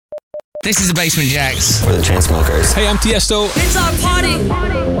This is the Basement Jacks. We're the Chainsmokers. Hey, I'm Tiesto. It's our party,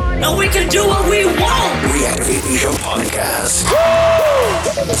 and we can do what we want. Reactivate Asia Podcast.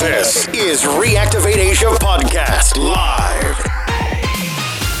 This is Reactivate Asia Podcast live.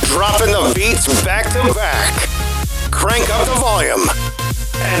 Dropping the beats back to back. Crank up the volume,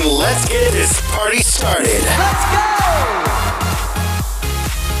 and let's get this party started. Let's go!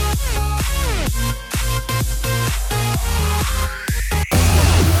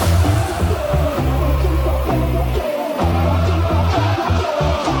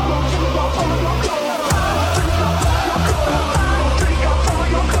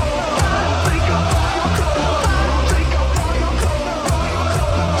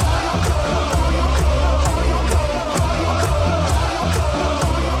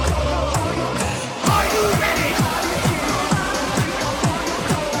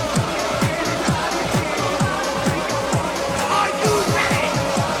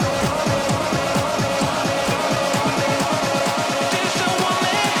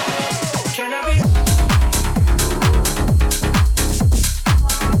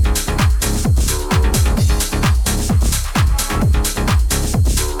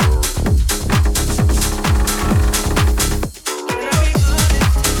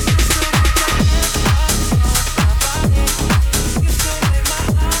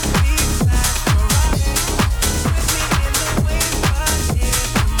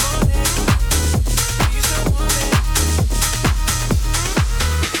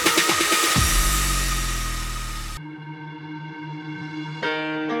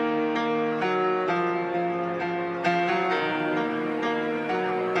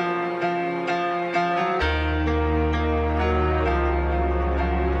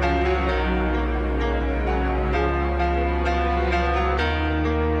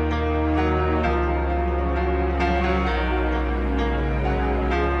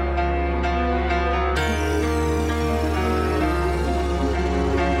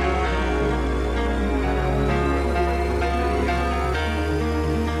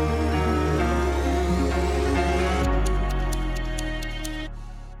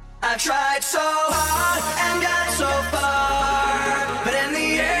 I tried so hard and got so far, but in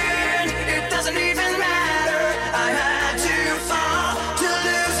the end, it doesn't even matter. I had to fall to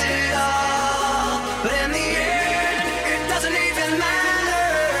lose it all, but in the end, it doesn't even matter.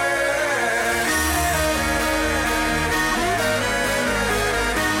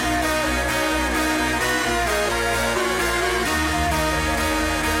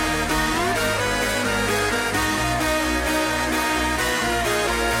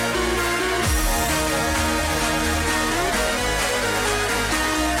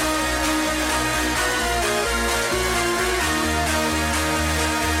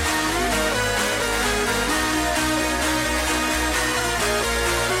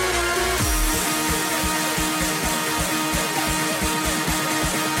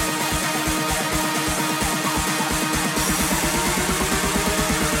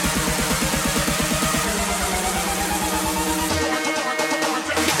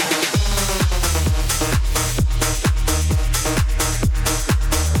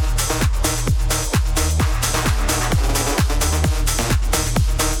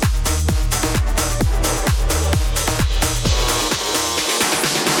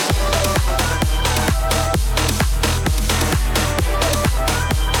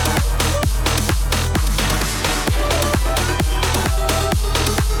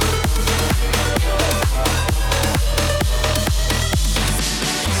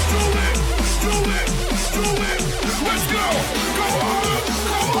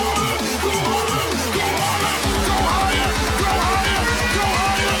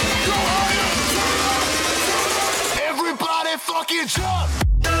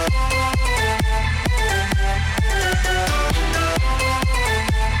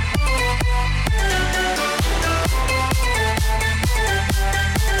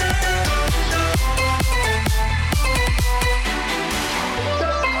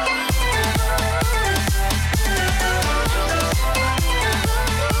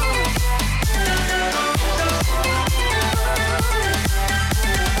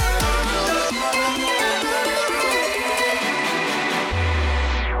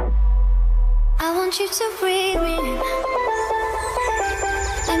 You to breathe me in.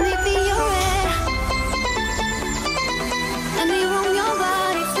 Let me be your air. Let me roam your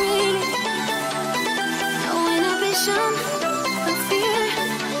body freely. No inhibition, no fear.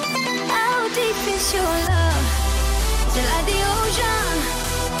 How deep is your love? Is it like the ocean?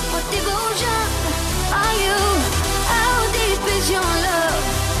 What devotion are you? How deep is your love?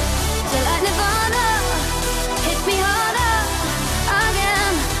 Is it like Nirvana? Hit me harder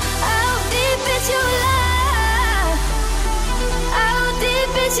again. How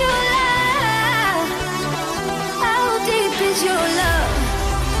is your love? How deep is your love?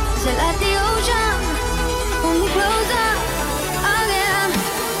 Is it like the ocean? Pull me closer again.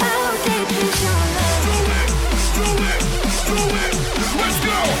 How deep is your love? Let's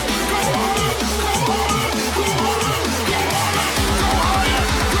go! Go harder! Go harder! Go harder! Go harder! Go harder!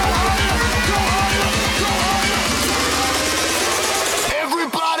 Go harder! Go harder!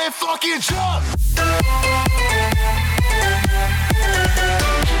 Everybody fucking jump!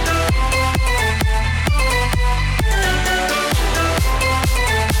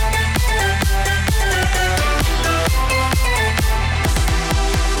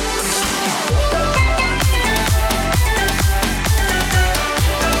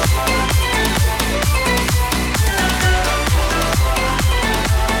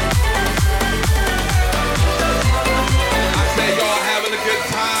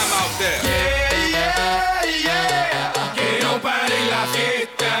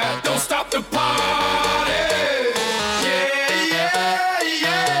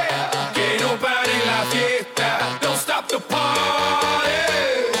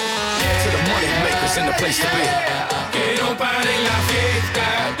 Place to be. Que no pare la fiesta,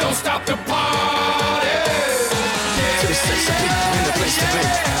 don't stop the party. To the sexy people in the place to be.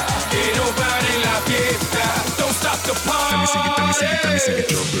 Que no pare la fiesta, don't stop the party. Let me see it,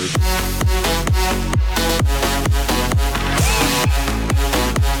 jump it.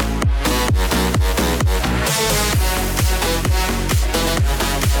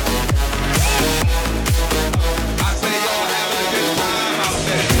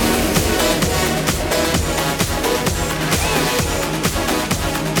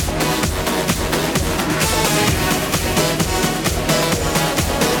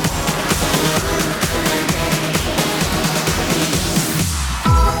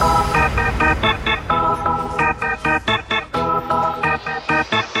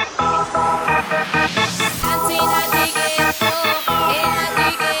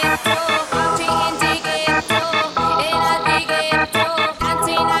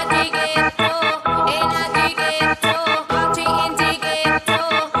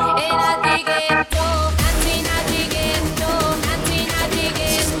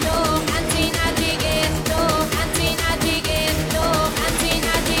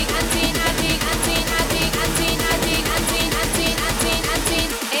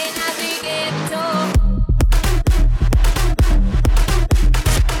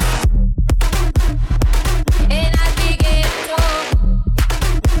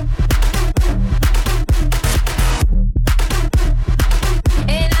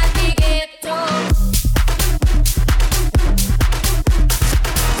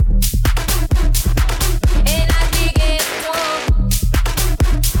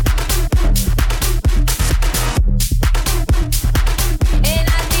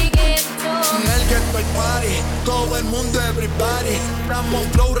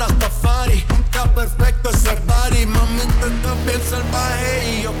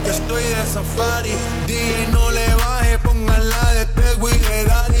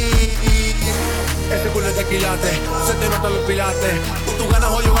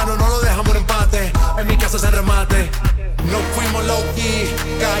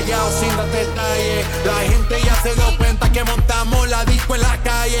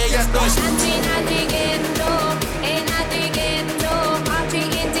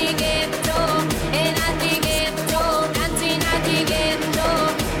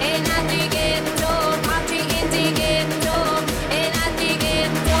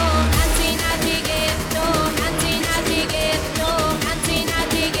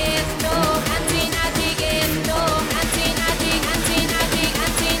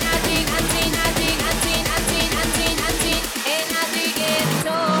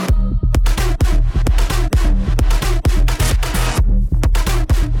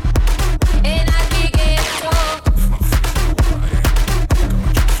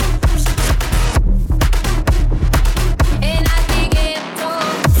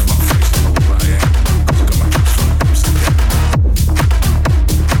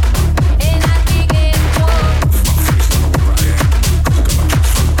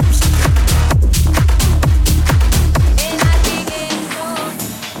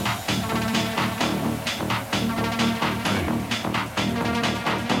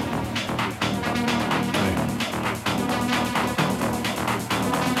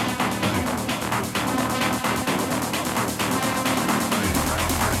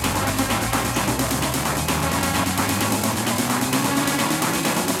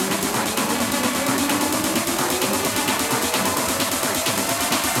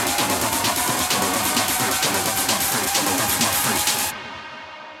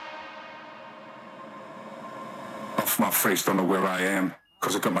 freaks don't know where I am,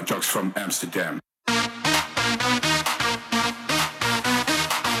 cause I got my drugs from Amsterdam.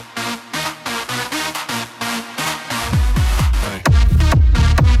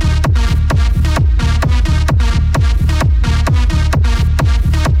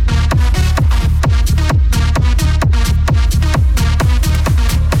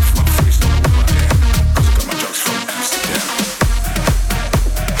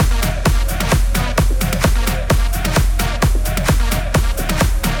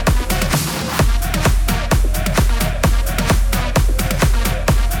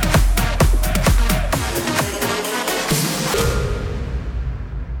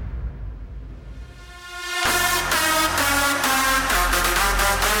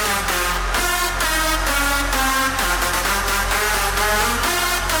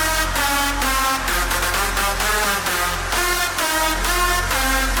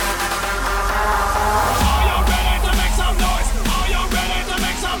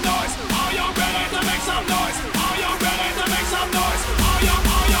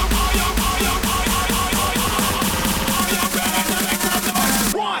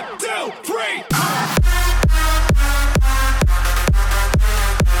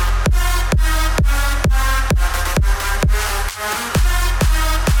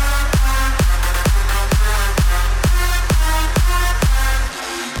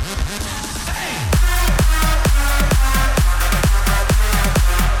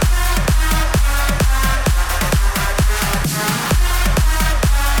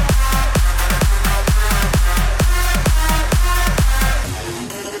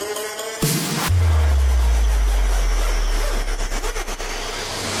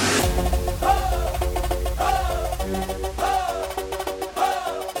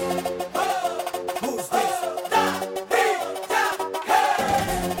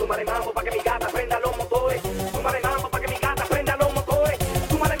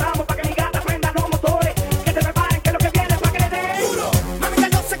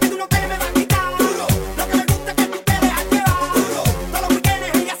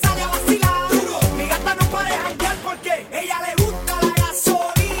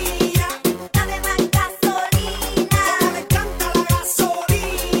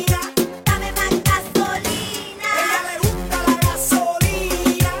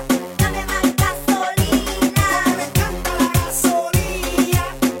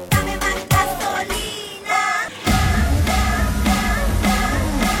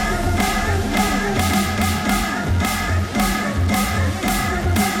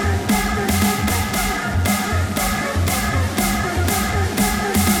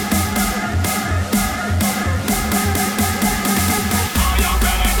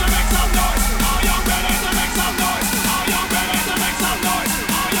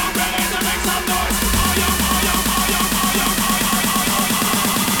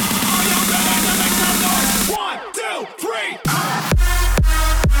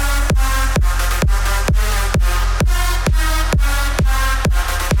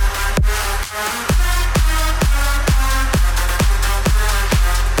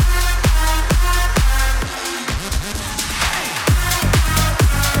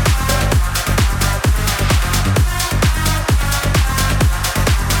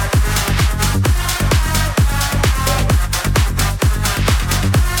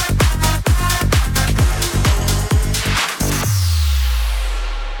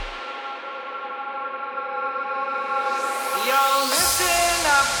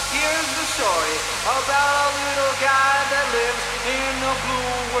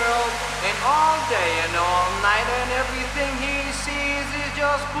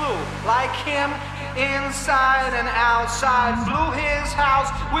 Inside and outside, blue his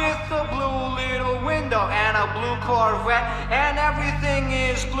house with a blue little window and a blue Corvette, and everything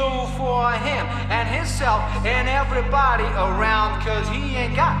is blue for him and himself and everybody around, cause he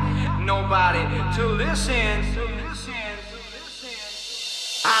ain't got nobody to listen.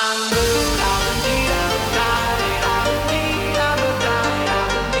 I'm blue,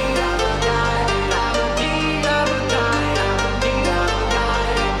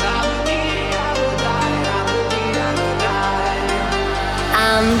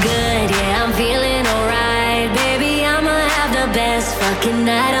 I'm good, yeah, I'm feeling alright. Baby, I'ma have the best fucking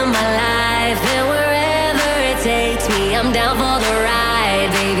night of my life. And wherever it takes me, I'm down for the ride.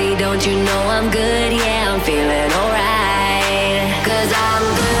 Baby, don't you know I'm good, yeah, I'm feeling alright. Cause I'm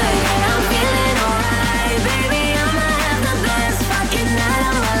good, yeah, I'm feeling alright. Baby, I'ma have the best fucking night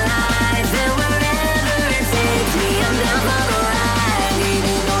of my life. And wherever it takes me, I'm down for the ride.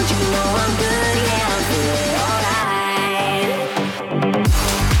 Baby, don't you know I'm good, yeah, I'm feeling alright.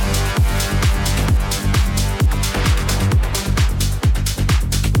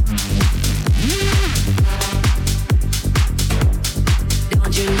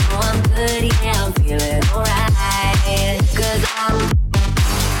 you know I'm good, yeah, I'm feeling alright. 'Cause I'm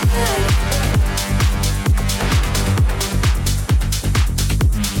good.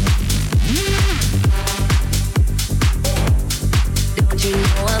 Don't you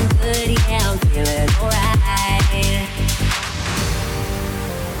know I'm good, yeah, I'm feeling alright.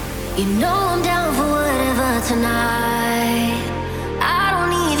 You know I'm down for whatever tonight. I don't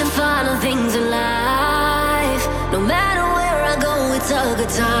need the final things in life. No matter where I go, it's a good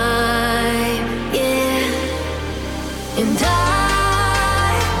time, yeah. And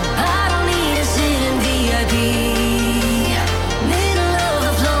I don't need to sit in VIP. Middle of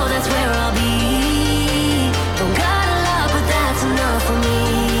the floor, that's where I'll be. Don't got a lot, but that's enough for me,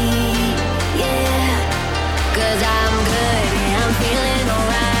 yeah. 'Cause I'm good, yeah, I'm feeling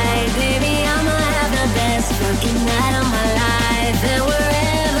alright. Baby, I'ma have the best fucking night of my life. And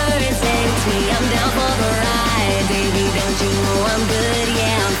wherever it takes me, I'm down for the ride. Baby, don't you know I'm good,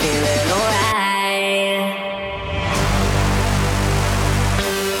 yeah, I'm feeling alright.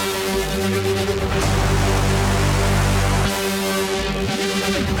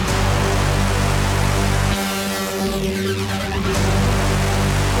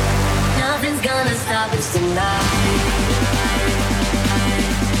 Nothing's gonna stop us tonight.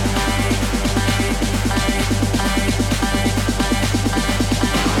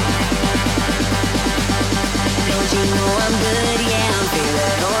 Don't you know I'm good, yeah, I'm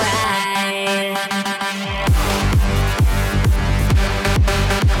feeling alright.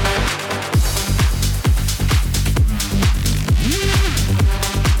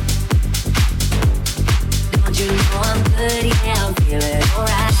 Don't you know I'm good, yeah, I'm feeling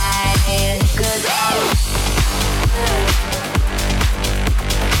alright. 'Cause I'm good.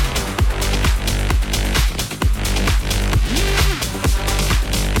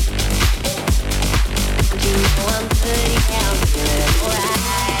 Don't you know I'm good, yeah, I'm feeling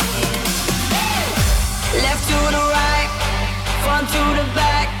alright. Left to the right, front to the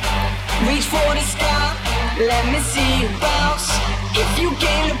back, reach for the sky, let me see you bounce. If you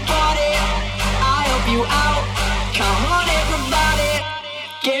came to party, I'll help you out. Come on everybody,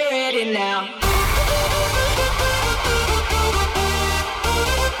 get ready now.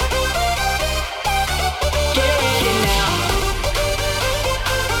 Get ready now.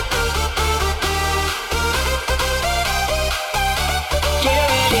 Get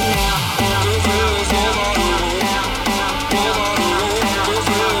ready now.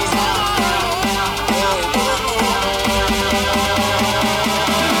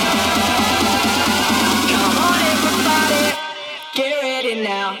 Come on everybody, get ready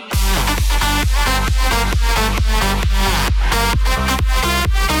now.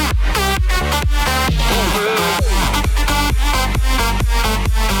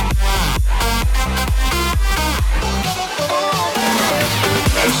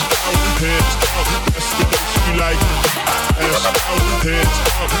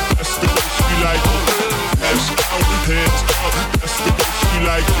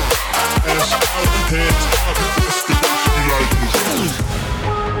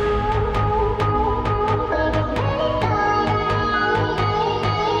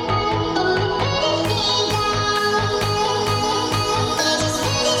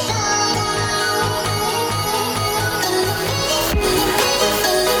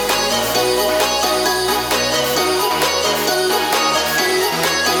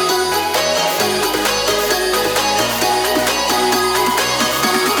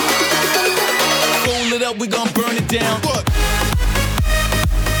 Roll it up, we gon' burn it down. Look.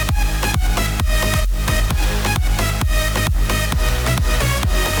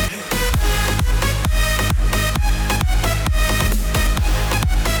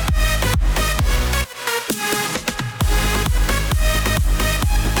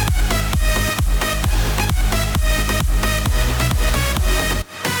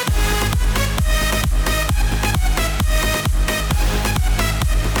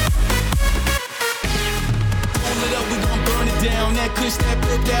 That kush, that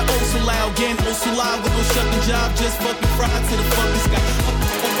burp, that oh so loud. Again, oh so loud, we gon' shut the job. Just fucking fry to the fucking sky.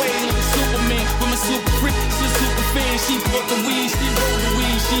 Away like Superman, with my super freak. She a super fan, she fucking weed, she roll the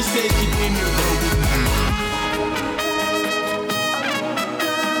weed. She said she gave me a roll with me.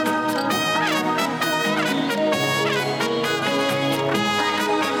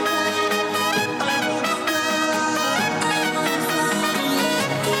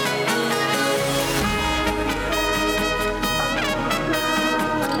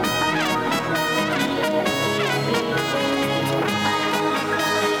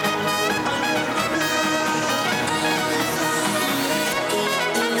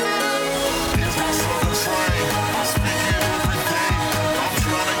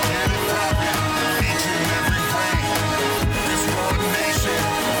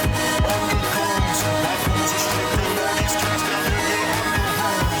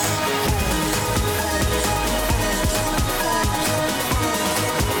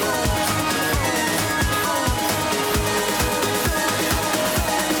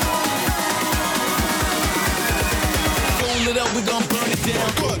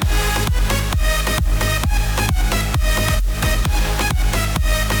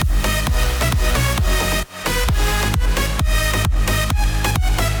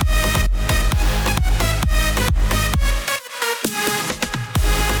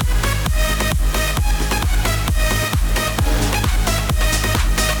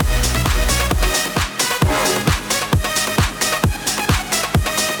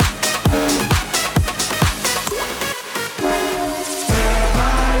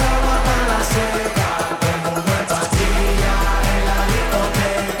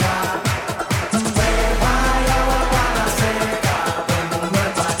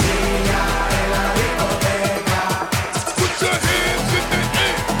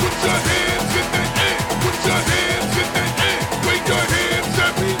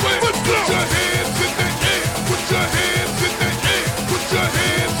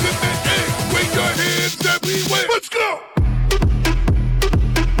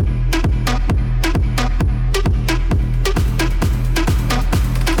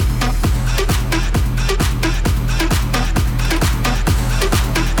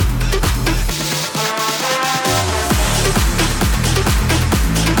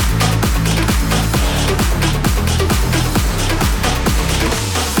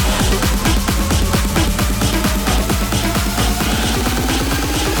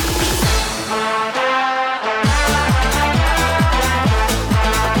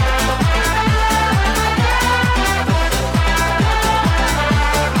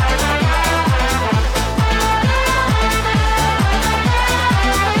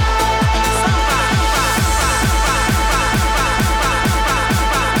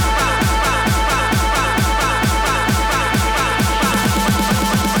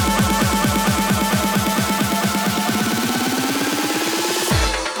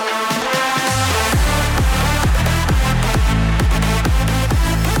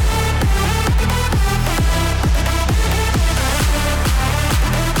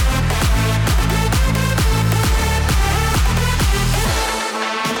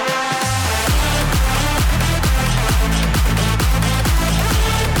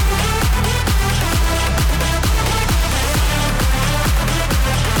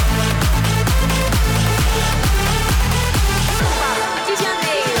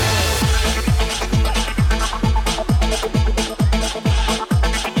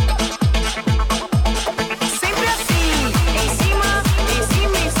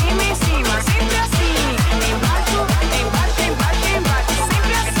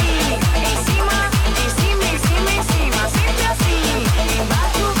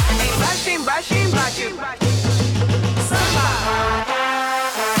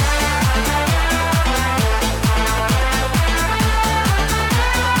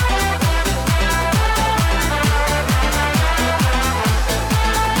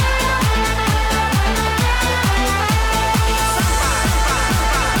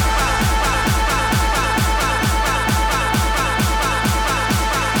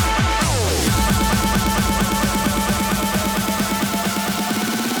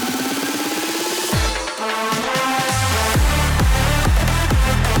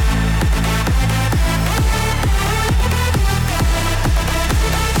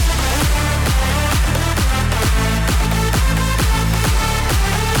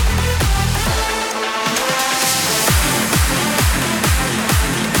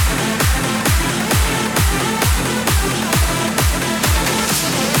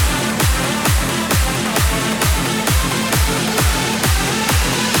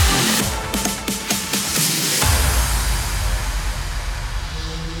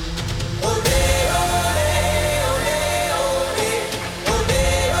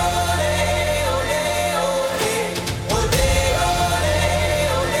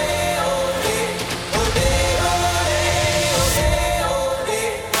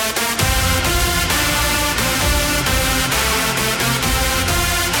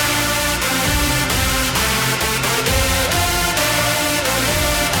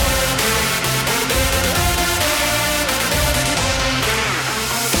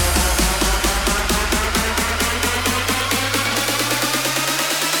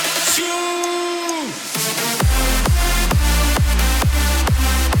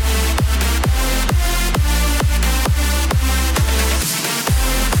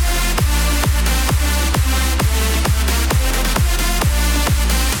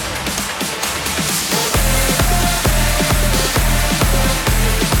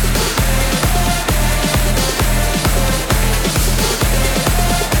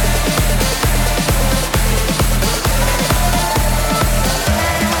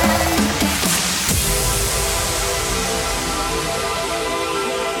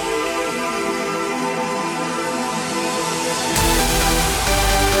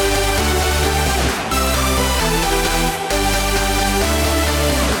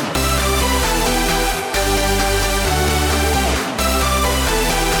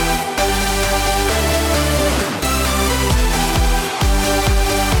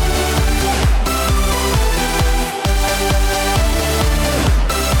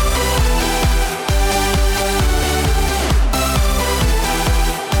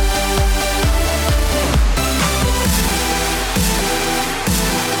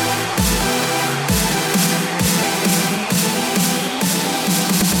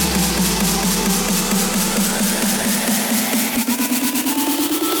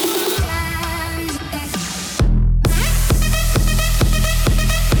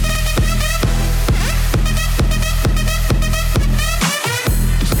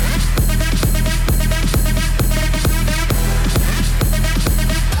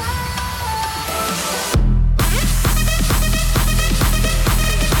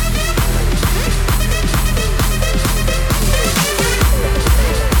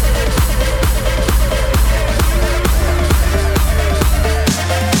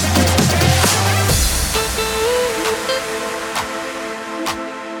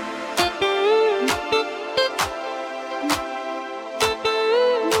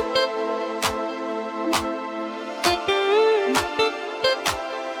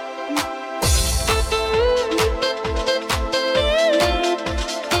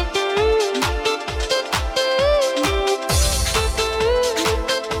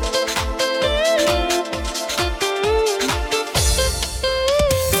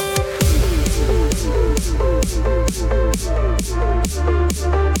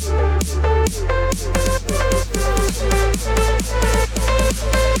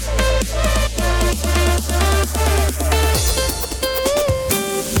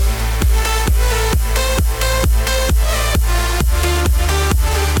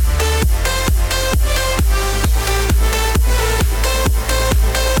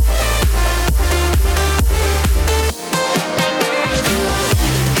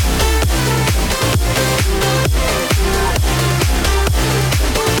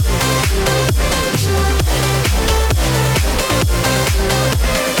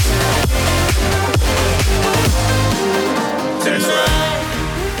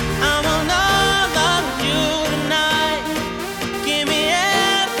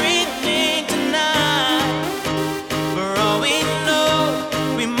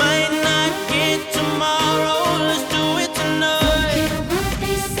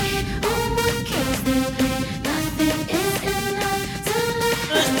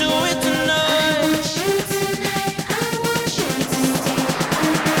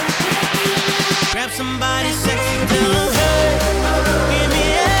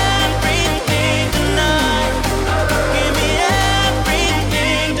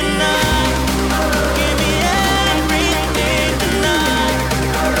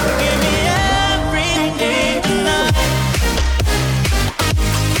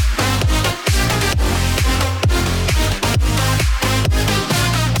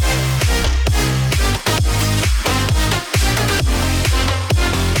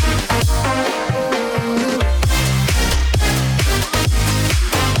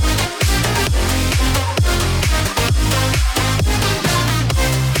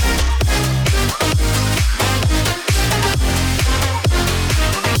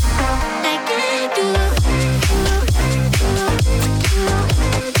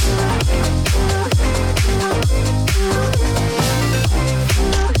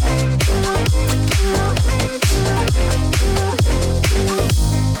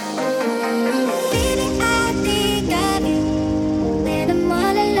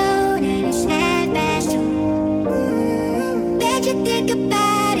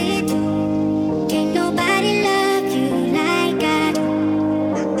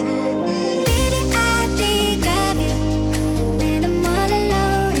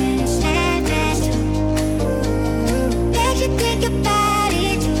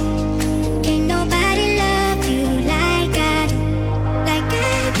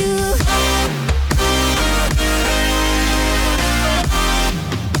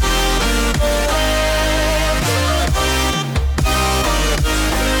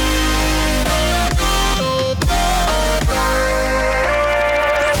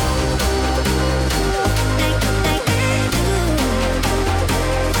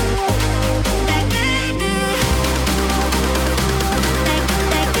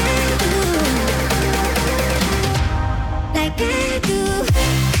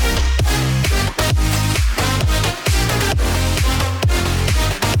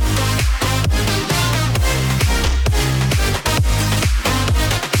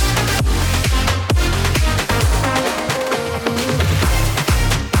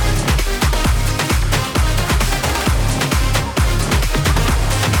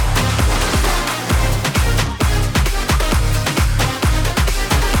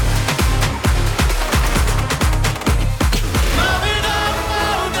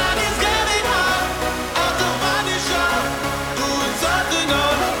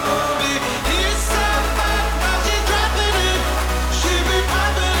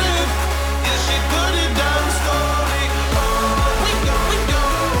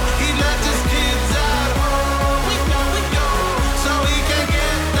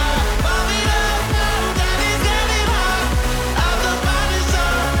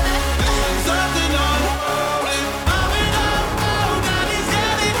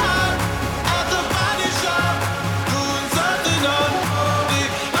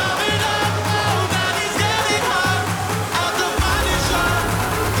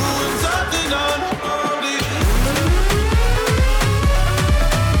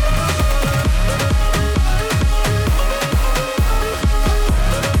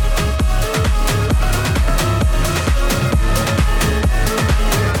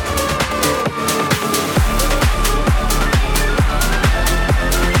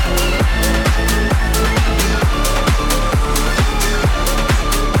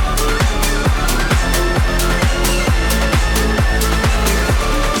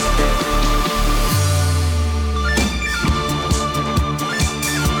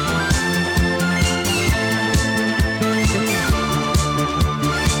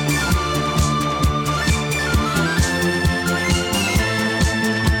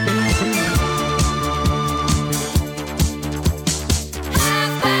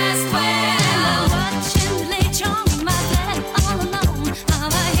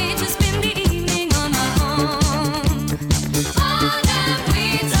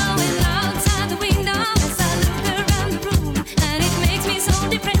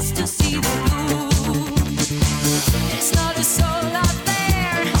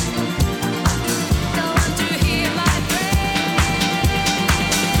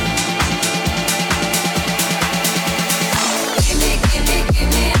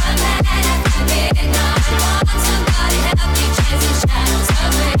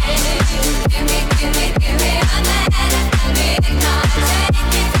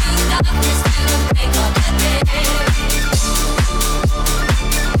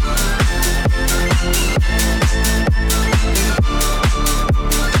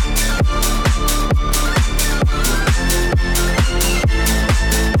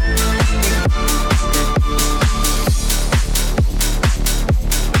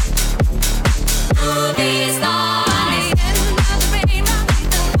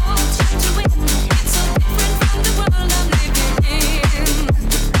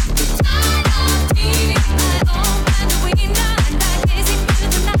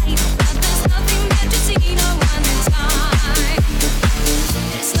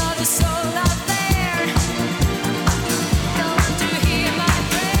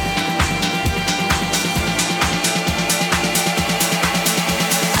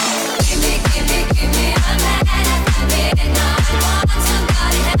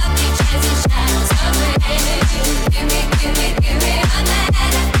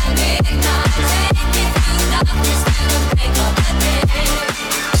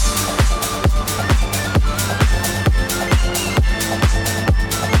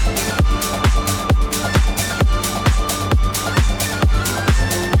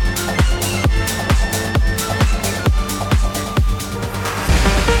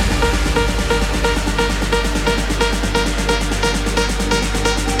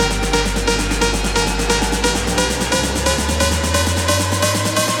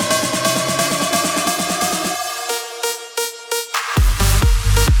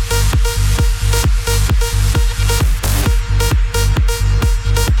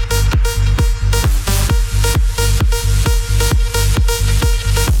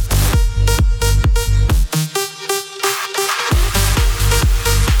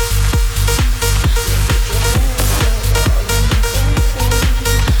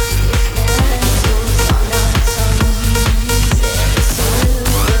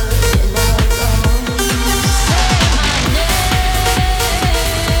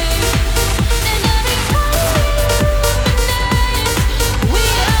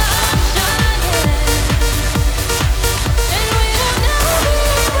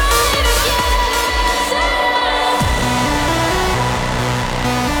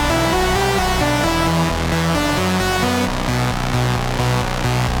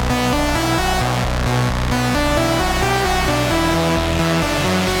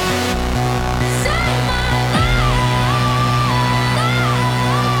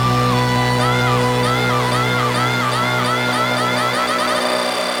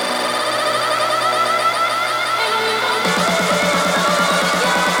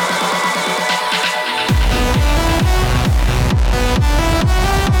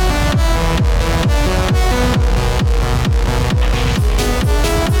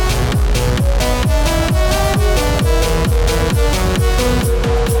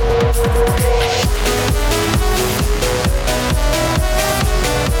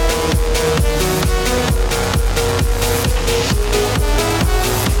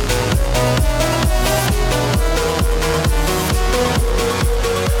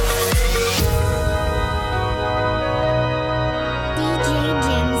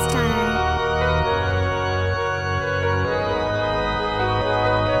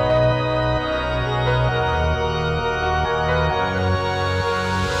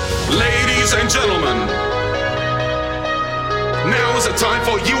 Ladies and gentlemen, now is the time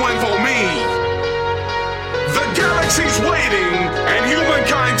for you and for me. The galaxy's waiting, and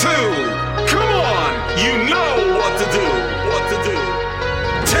humankind too. Come on, you know what to do, what to do.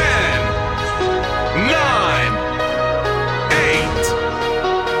 10, 9, 8,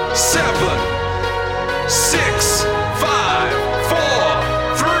 7, 6, 5, 4,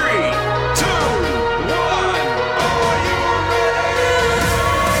 3, 2, 1. Are you ready?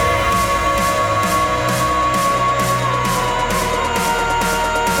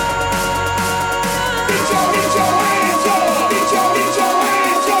 Get your hands up! Get your hands up!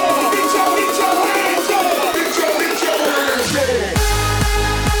 Get your hands up! Get your hands up!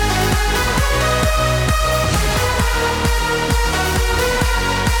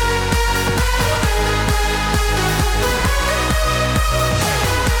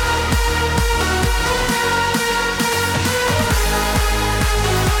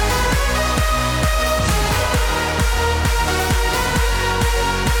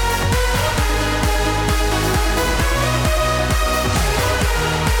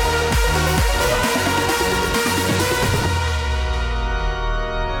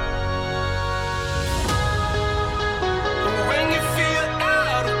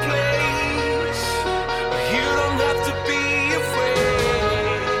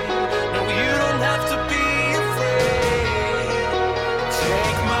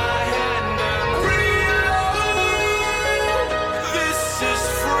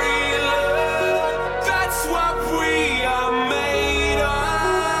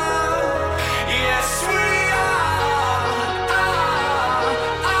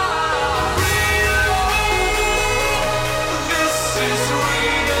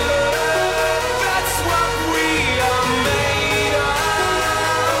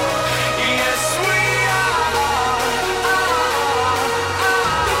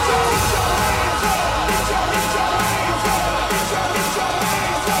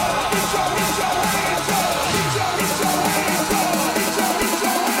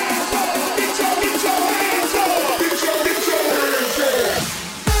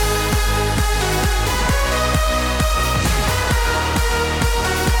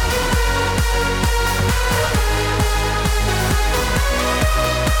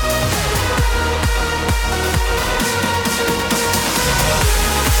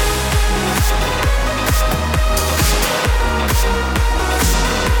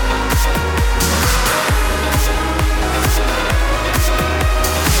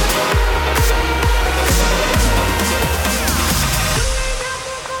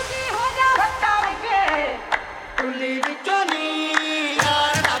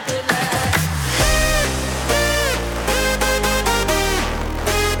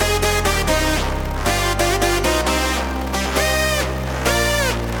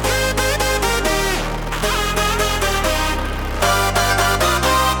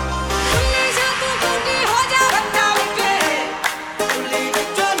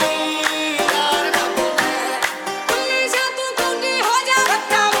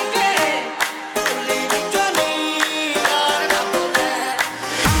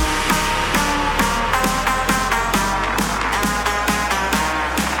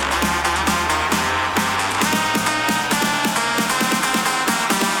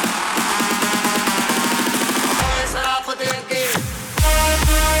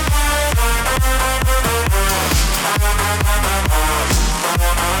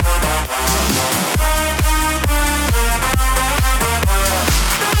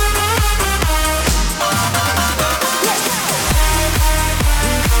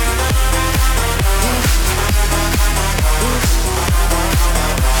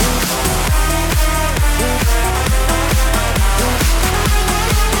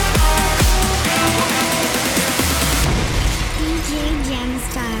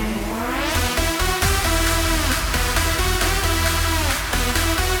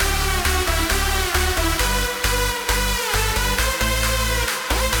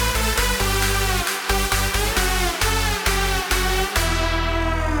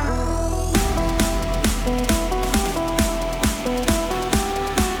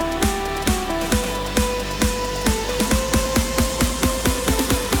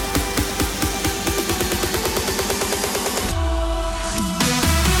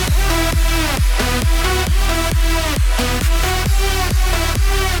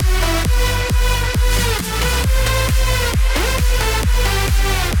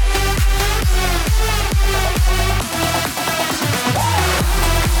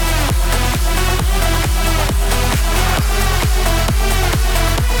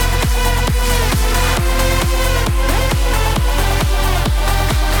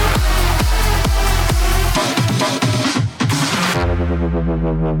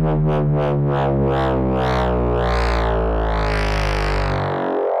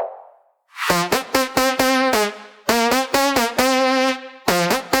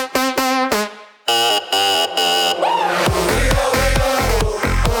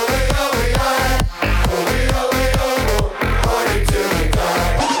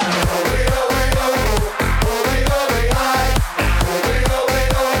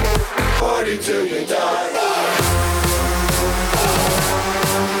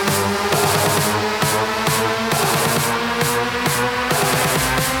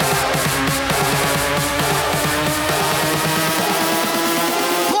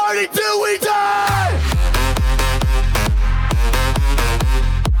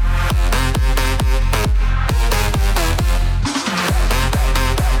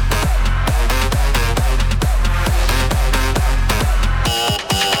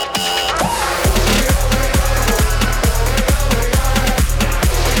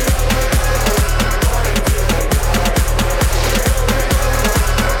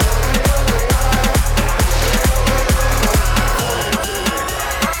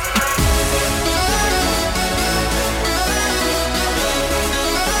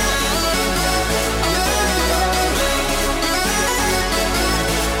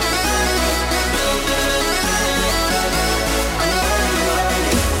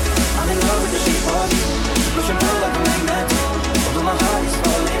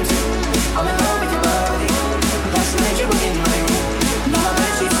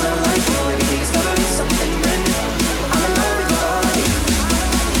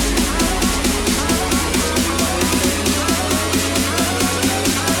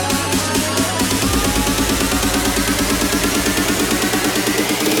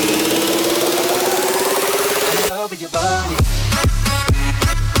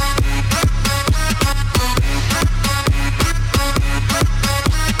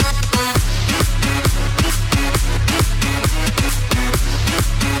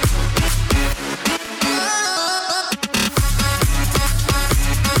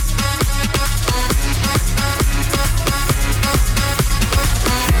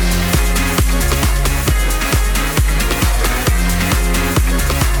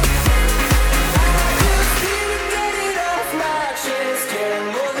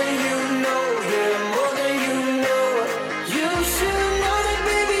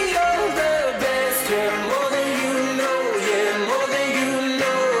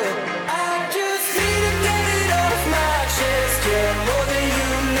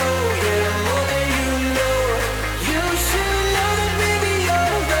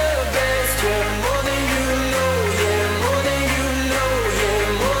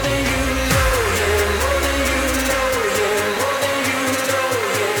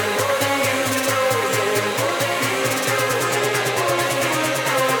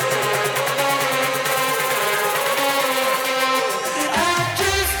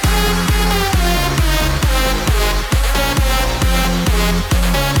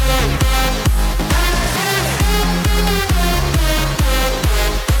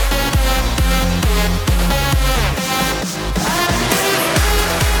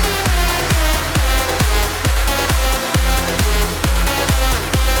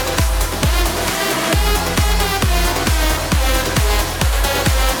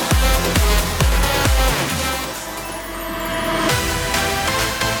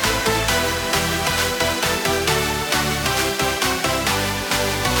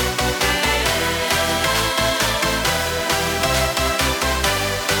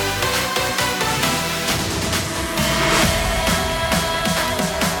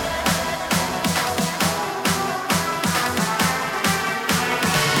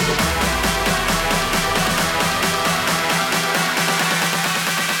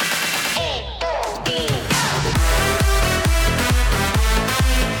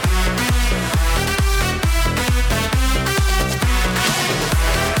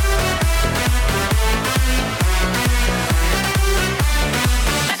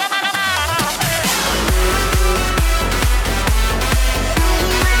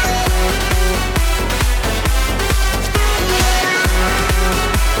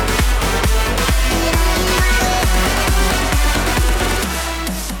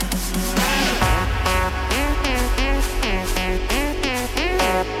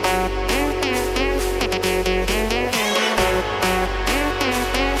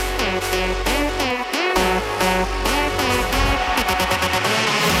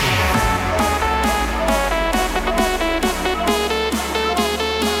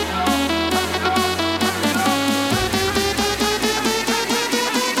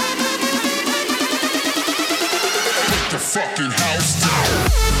 fucking house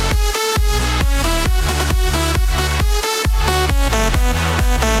down.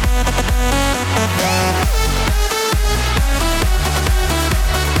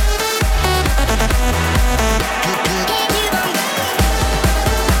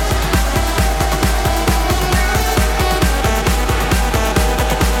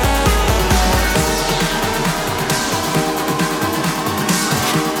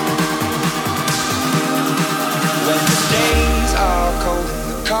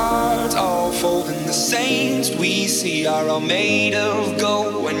 see are all made of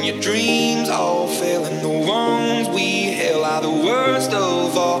gold. When your dreams all fail and the wrongs we hail are the worst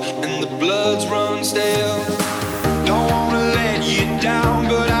of all, and the bloods run stale. Don't wanna let you down,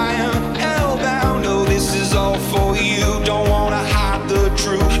 but I am hellbound. Oh, this is all for you. Don't wanna hide the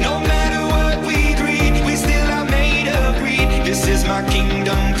truth. No matter what we greed, we still are made of greed. This is my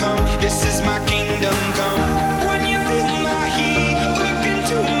kingdom come. This is my kingdom come. When you feel my heat, look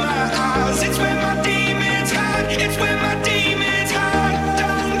into my eyes. It's where my demons hide. It's where my demons hide.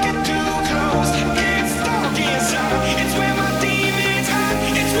 Don't get too close. Get stuck inside. It's where my demons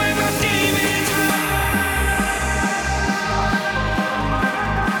hide. It's where my demons hide.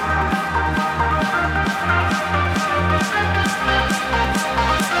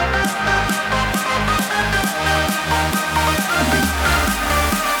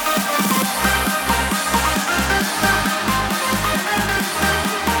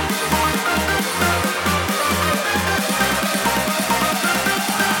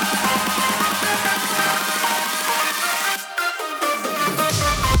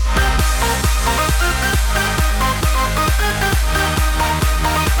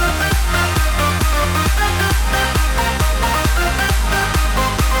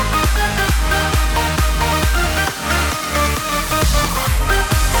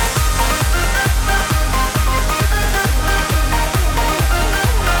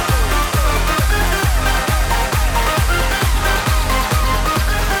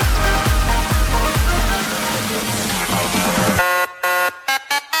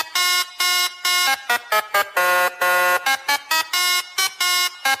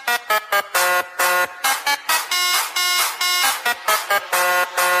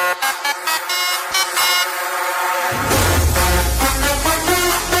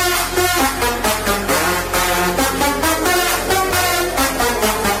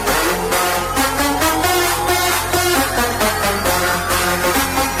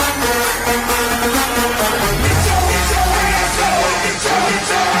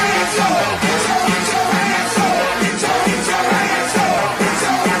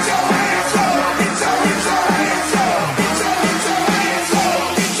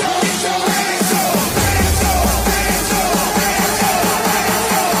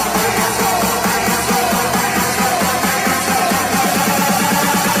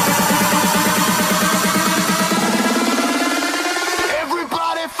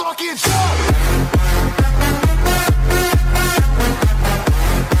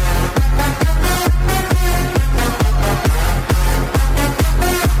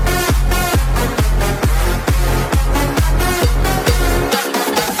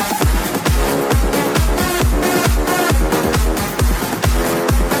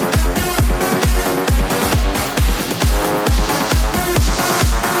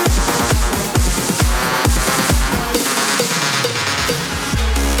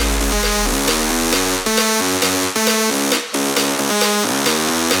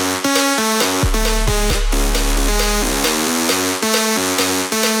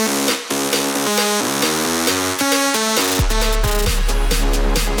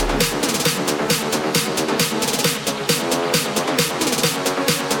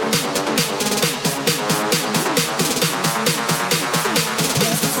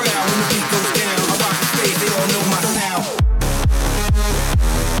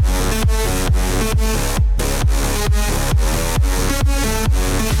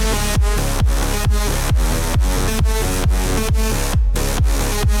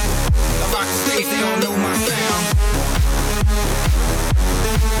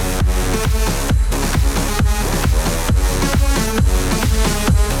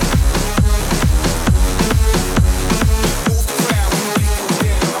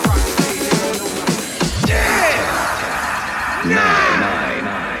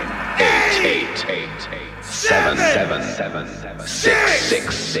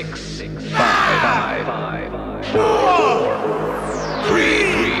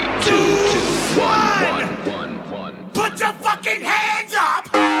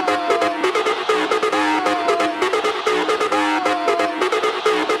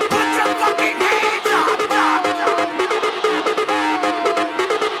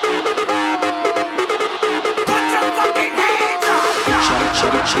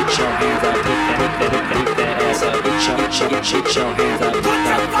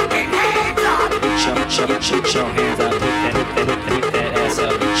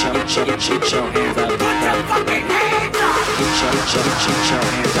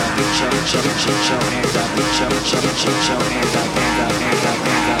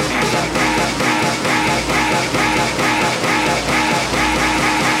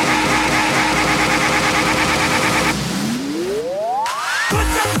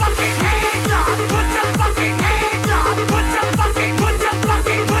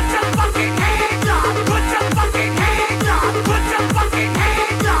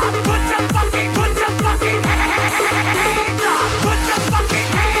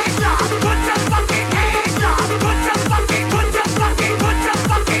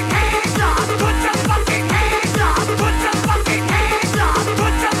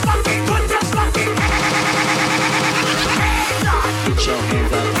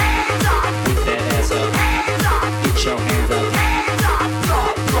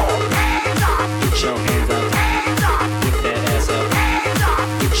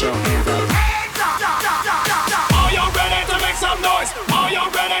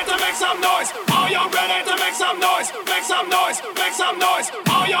 ready to make some noise? Make some noise, make some noise.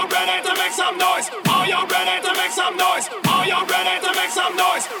 Are you ready to make some noise? Are you ready to make some noise? Are you ready to make some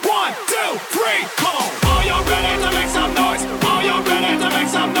noise? 1, 2, 3, come on. Are you ready to make some noise? Are you ready to make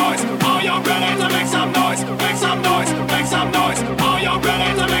some noise? Are you ready to make some noise? Make some noise, make some noise. Are you ready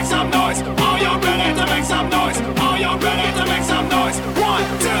to make some noise? Are you ready to make some noise? Are you ready to make some noise? 1,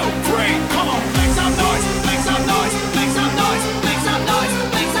 2, 3, come on. Make some noise, make some noise, make some noise, make some noise,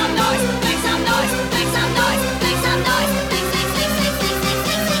 make some noise, make some noise, make some noise, make some noise.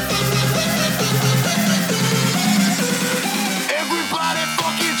 Everybody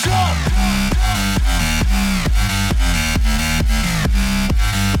fucking jump!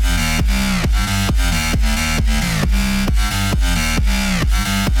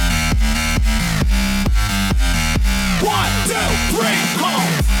 One, two, three, come on!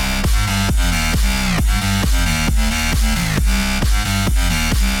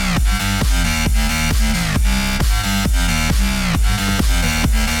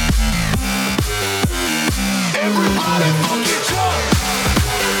 Everybody fucking jump!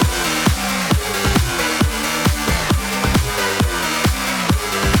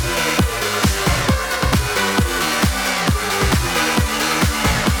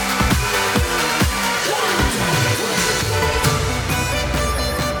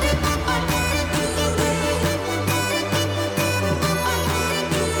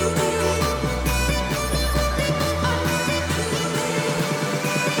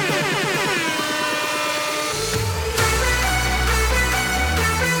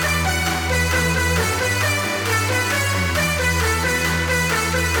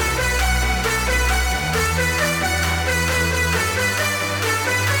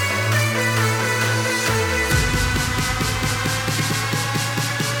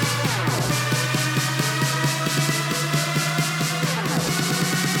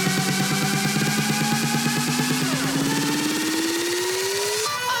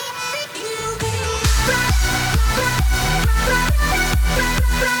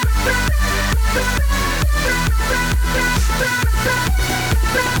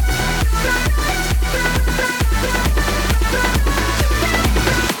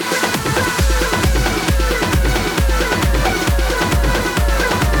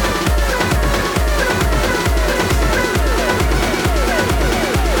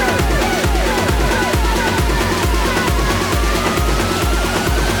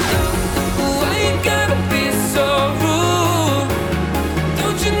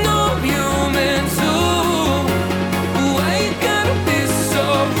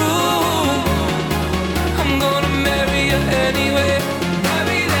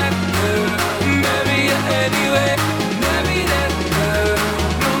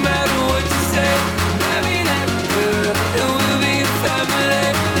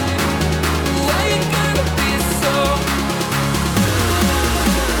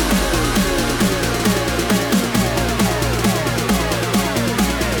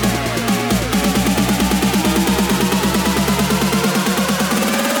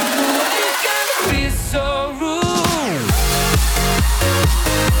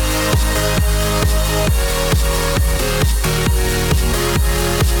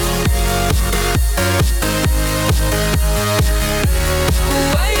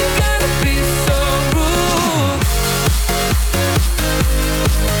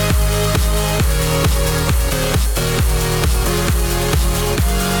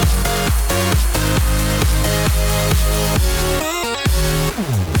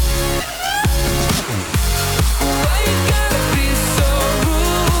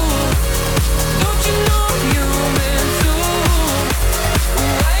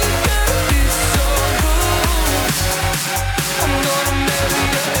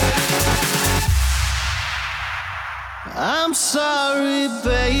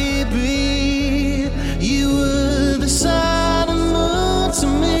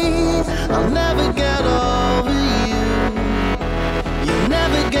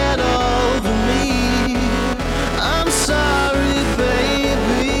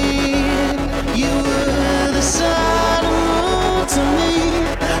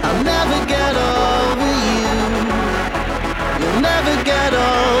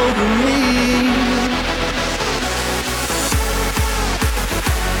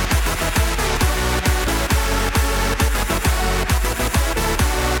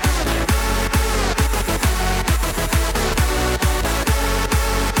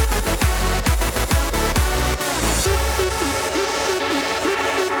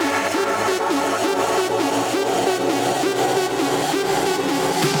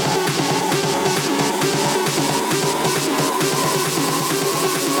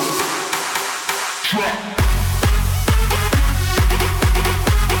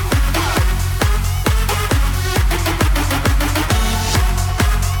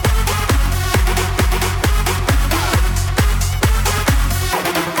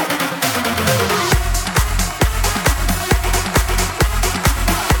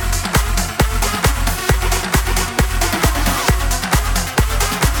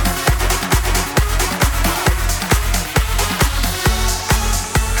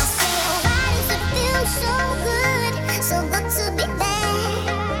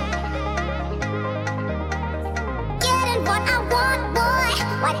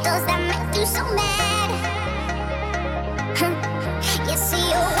 so mad. You see,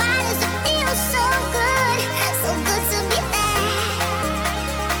 why does it feel so good to be bad?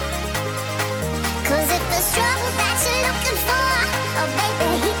 'Cause if there's trouble that you're looking for, oh baby,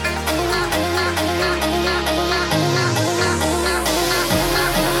 here I am.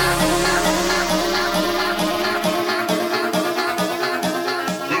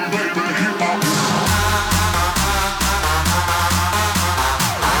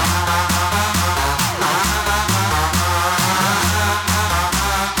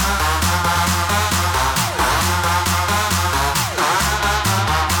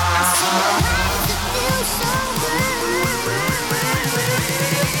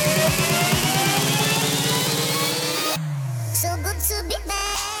 So good to be back.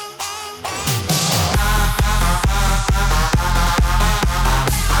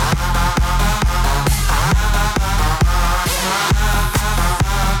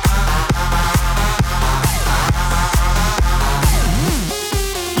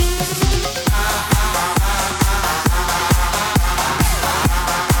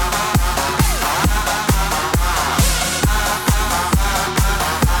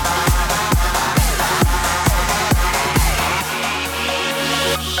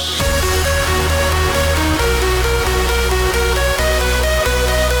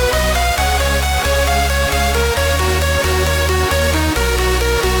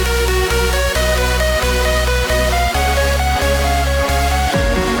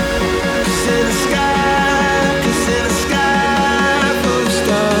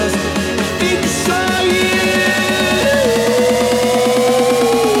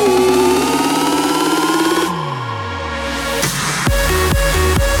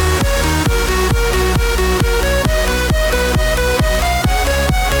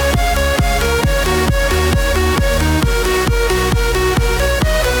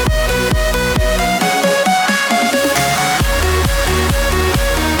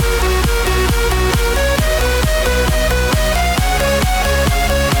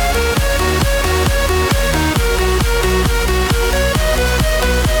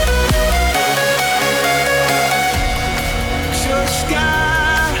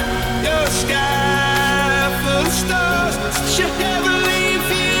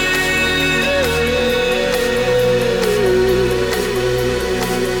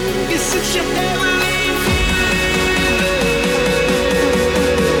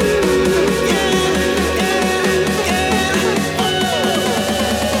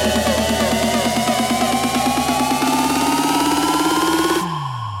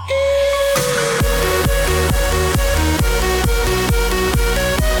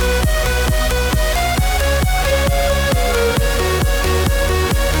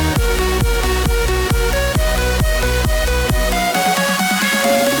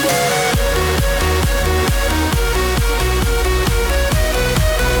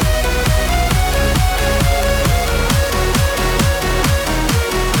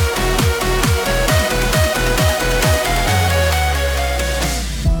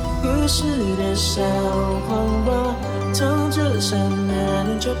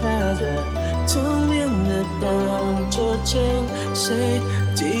谁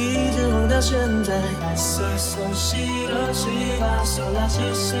记忆直红到现在？嗦嗦西哆西拉嗦拉西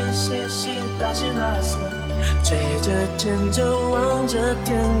西西西拉西拉嗦，吹着前奏望着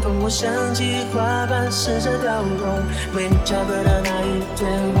天空，我想起花瓣试着掉落，为你敲歌的那一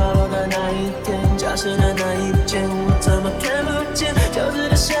天，滑落的那一天，消失的那一天，我怎么看不见？交织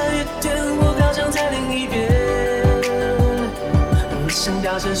的下雨天，我好想再淋一遍。想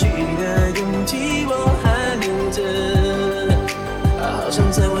掉下去的勇气我还留着，好想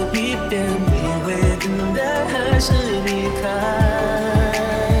再问一遍，你会等待还是离开？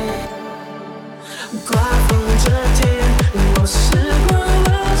刮风这天，我时光握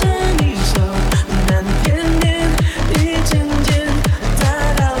着你手，难片面，一渐渐大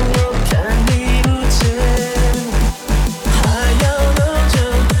到我看你不见，还要多久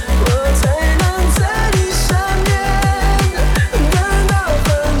我才能在你身边？等到放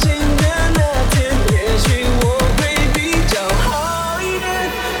晴的那天，也许我会比较好一点。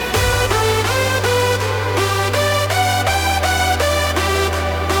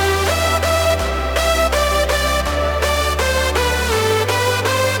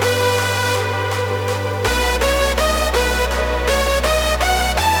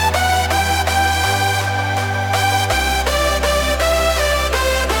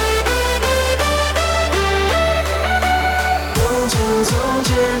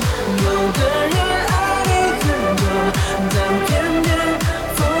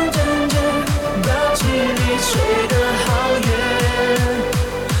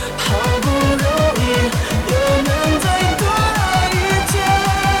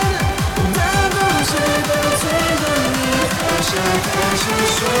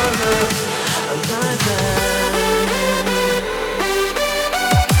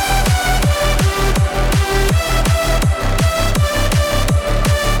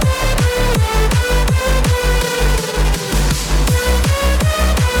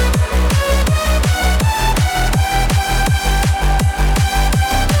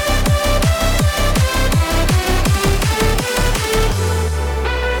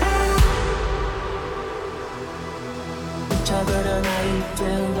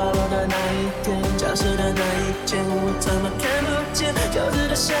怎么看不见？交织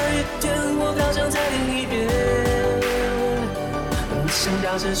的下雨天，我好想再听一遍。想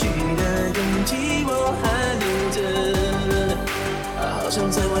要失去的勇气我还留着，好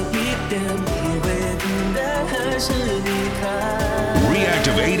想再问一遍，你会等待还是离开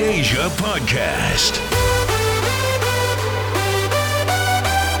Reactivate Asia Podcast.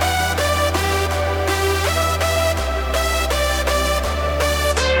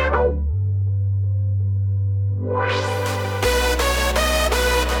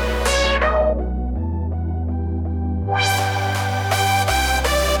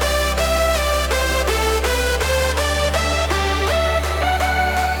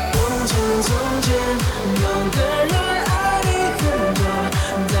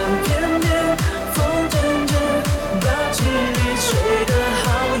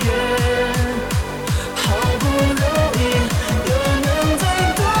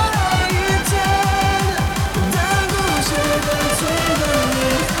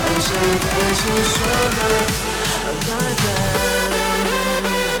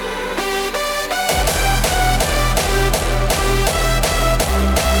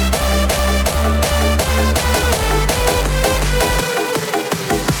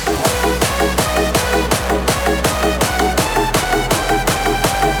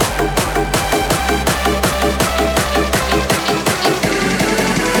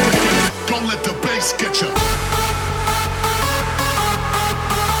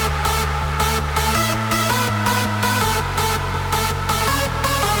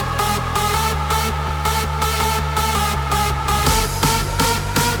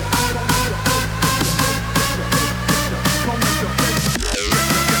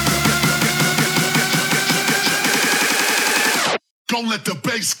 Don't let the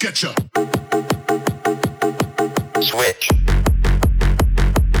bass get you. Switch.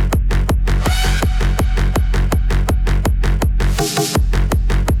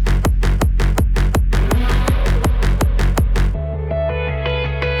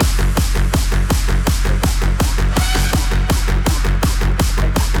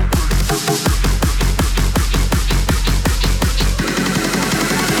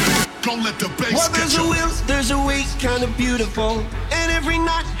 Don't let the bass Well, get there's a you. will, there's a way, kind of beautiful. And every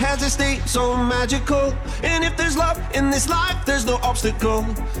night has a state so magical. And if there's love in this life, there's no obstacle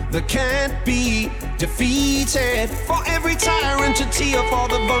that can't be defeated. For every tyrant, a tear for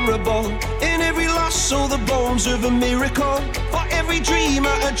the vulnerable. In every loss, so the bones of a miracle. For every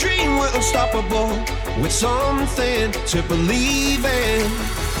dreamer, a dream we're unstoppable. With something to believe in.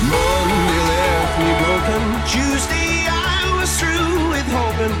 Monday left me broken. Tuesday, I was through with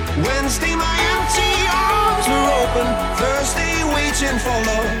hoping. Wednesday, my empty arms were open. Thursday, waiting for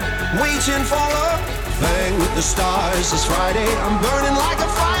love, waiting for love. Thank the stars, it's Friday. I'm burning like a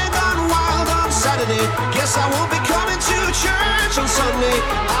fire gone wild on Saturday. Guess I won't be coming to church on Sunday.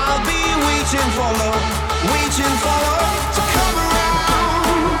 I'll be waiting for love, waiting for love to come around.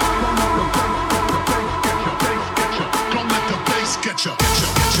 Don't let the bass get you.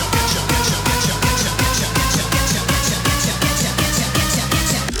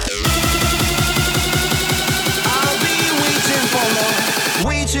 I'll be waiting for love,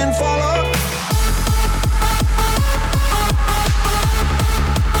 waiting for love.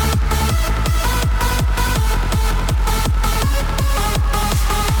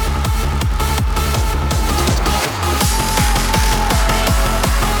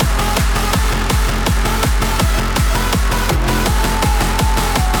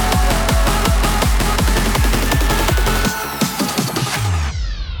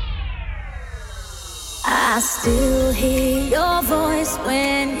 I still hear your voice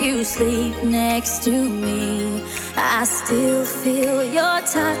when you sleep next to me. I still feel your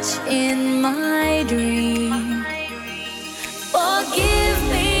touch in my dream. Forgive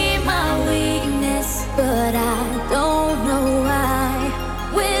me my weakness, but I don't know why.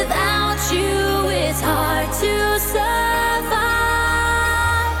 Without you, it's hard to survive.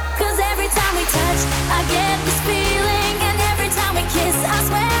 'Cause every time we touch, I get this feeling, and every time we kiss, I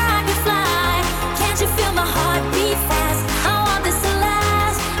swear I could fly. Can't you feel my heart beat fast? I want this to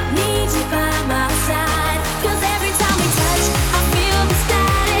last. Need you by my side. 'Cause every time we touch, I feel the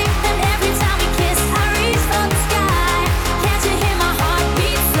static, and every time we kiss, I reach for the sky. Can't you hear my heart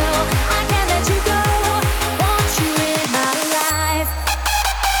beat so? I can't let you go. Want you in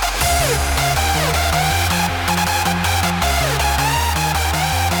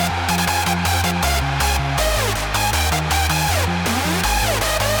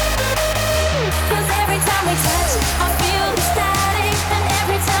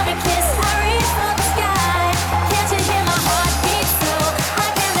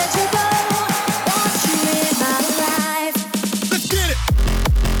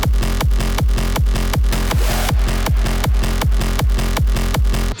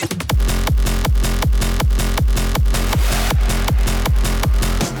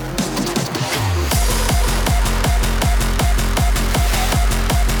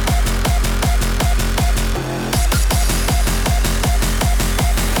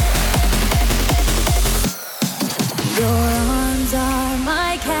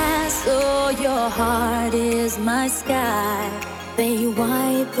so your heart is my sky. They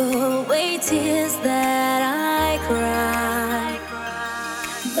wipe away tears that I cry.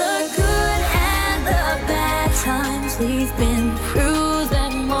 The good and the bad times we've been through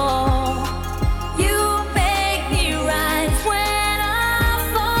them all. You make me rise when I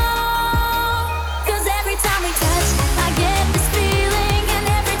fall. 'Cause every time we touch, I get this feeling. And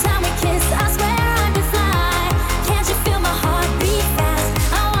every time we kiss, I swear I could fly. Can't you feel my heart beat fast?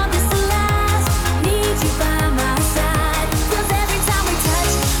 I want this to last. Need you by my side. 'Cause every time we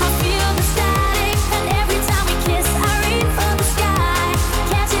touch, I feel the static. And every time we kiss, I reach for the sky.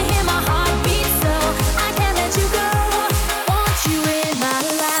 Can't you hear my heart beat so? I can't let you go. Want you in my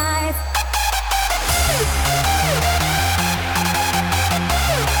life.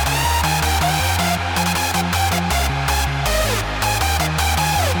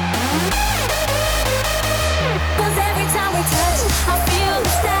 Cause every time we touch, I feel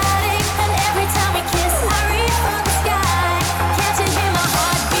the static. And every time we kiss, I reach for the sky. Can't you hear my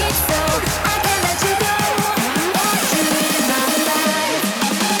heart beat so? I can't let you go. Want you in my life.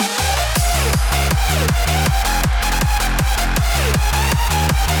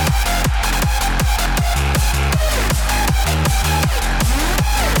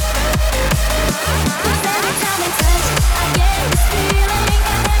 Cause every time we touch, I get this feeling.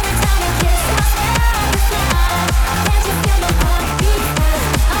 And every time we kiss, I swear I could fly. Can't you feel my heart beat fast?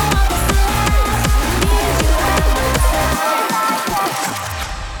 I want this to last. Need you by my side.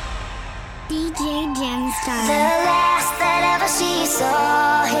 DJ Gemstar. The last that ever she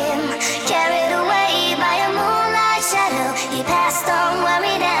saw him, carried away by a moonlight shadow. He passed on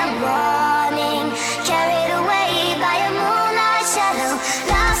worried and warning, carried away by a moonlight shadow.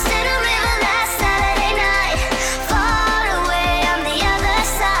 Lost in a river last Saturday night, far away on the other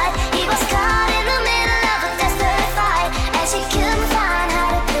side. He was caught in the middle of a desperate fight, and she couldn't find how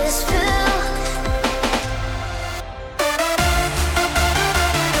to push through.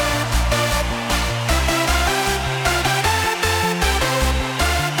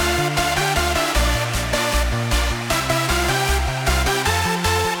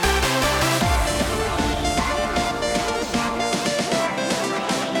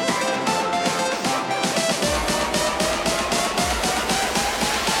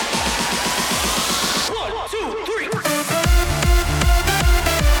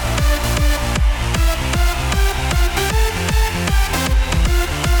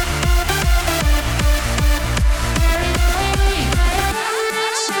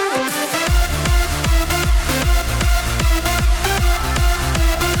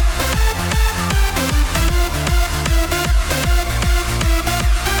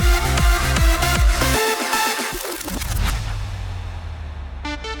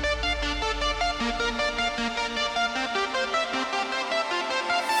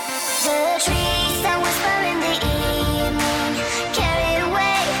 The trees that whisper in the evening, carried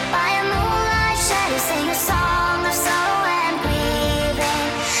away by a moonlight shadow, sing a song of sorrow and grieving.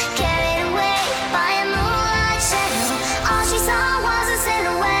 Carried away by a moonlight shadow, all she saw was a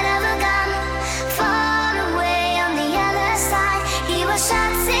silhouette of a gun. Far away on the other side, he was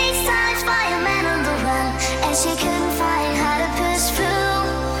shot 6 times by a man on the run, and she couldn't find how to push through.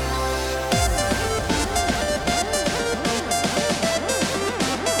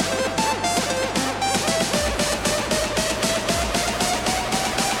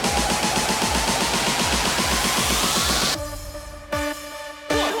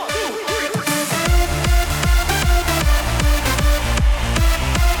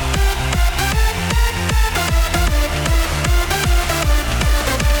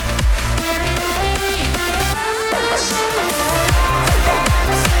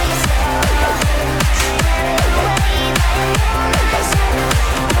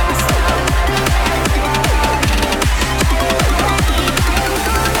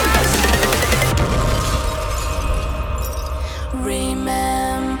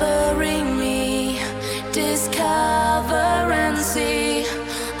 Remembering me, discover and see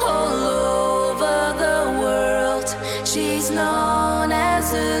all over the world. She's known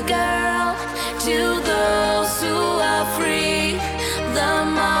as a girl to those who are free. The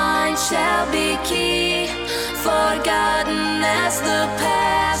mind shall be key, forgotten as the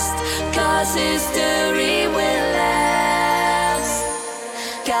past, 'cause history will last.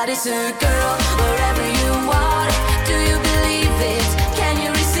 God is a girl wherever you are. Do you believe it? Can you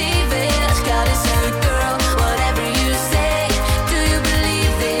receive it? God is a girl, whatever you say. Do you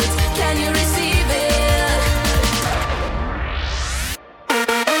believe it? Can you receive it?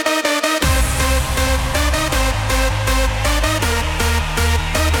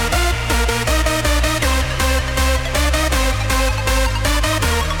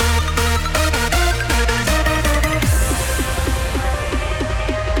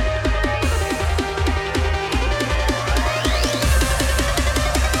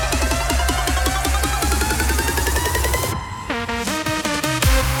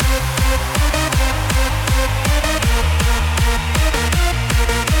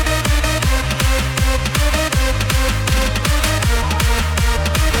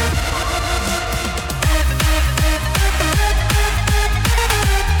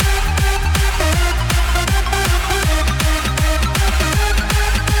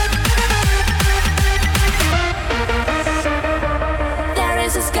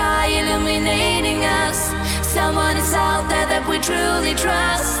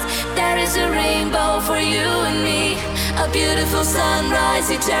 there is a rainbow for you and me, a beautiful sunrise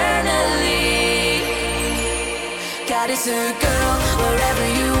eternally. God is a girl wherever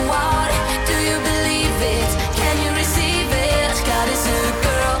you are. Do you believe it? Can you receive it? God is a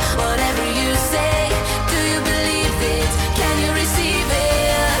girl, whatever you say. Do you believe it? Can you receive it?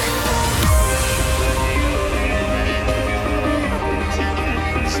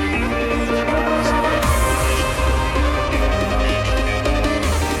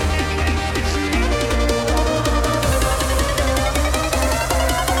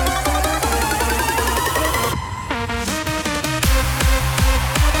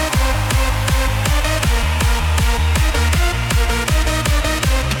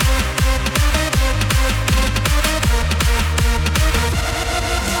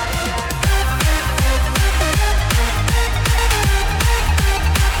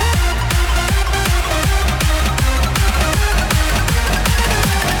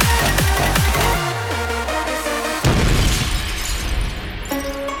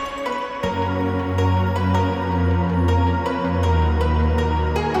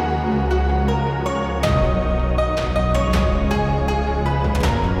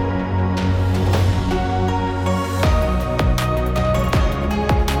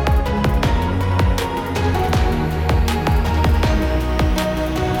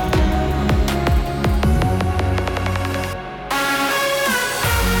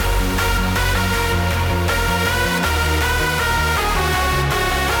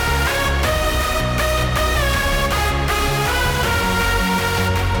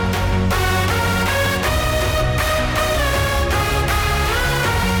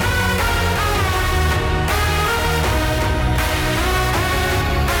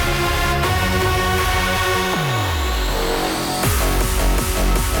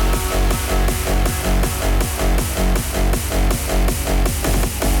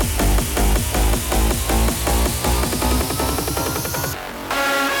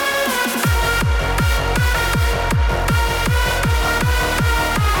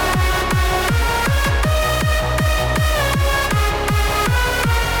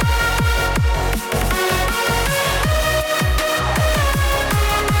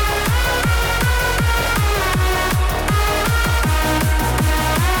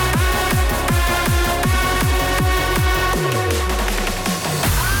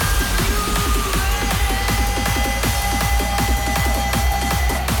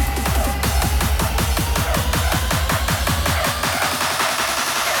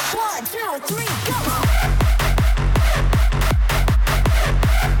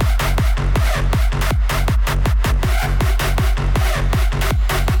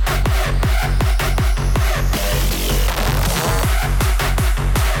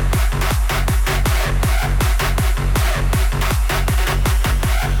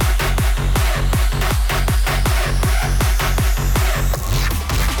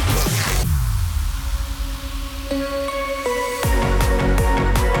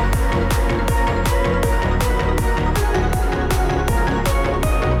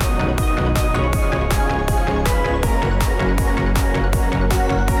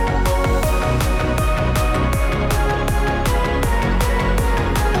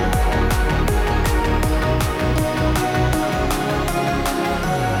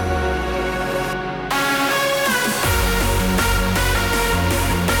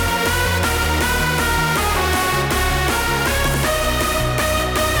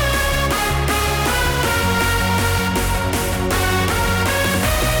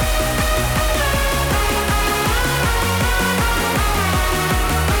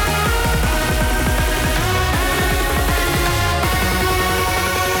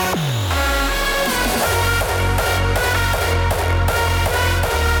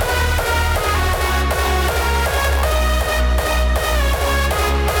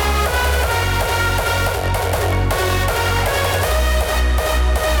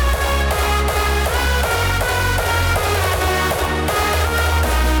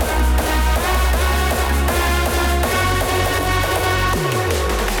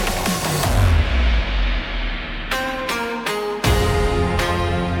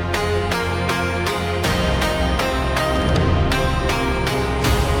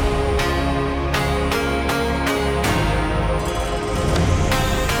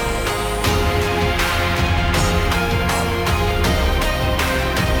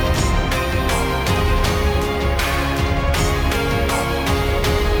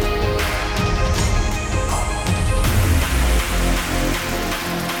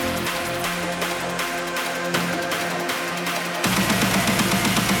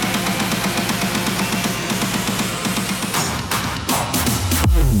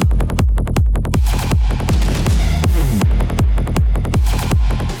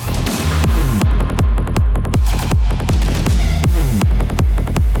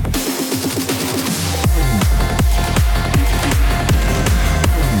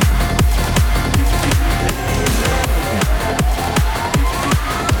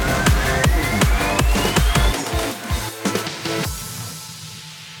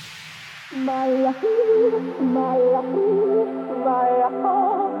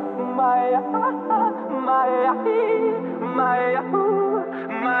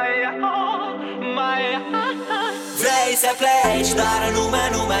 Vrei să pleci, dar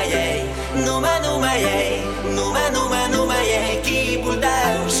numai ei, numai ei, numai ei, chipul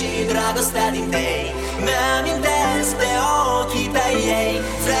tău și dragostea din tei mi-amintesc de ochii tăi ei.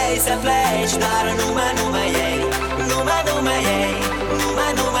 Vrei să pleci, dar numai ei, numai ei,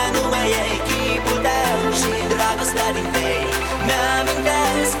 numai ei, chipul tău și dragostea din tei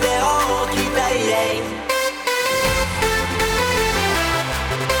mi-amintesc de ochii tăi ei.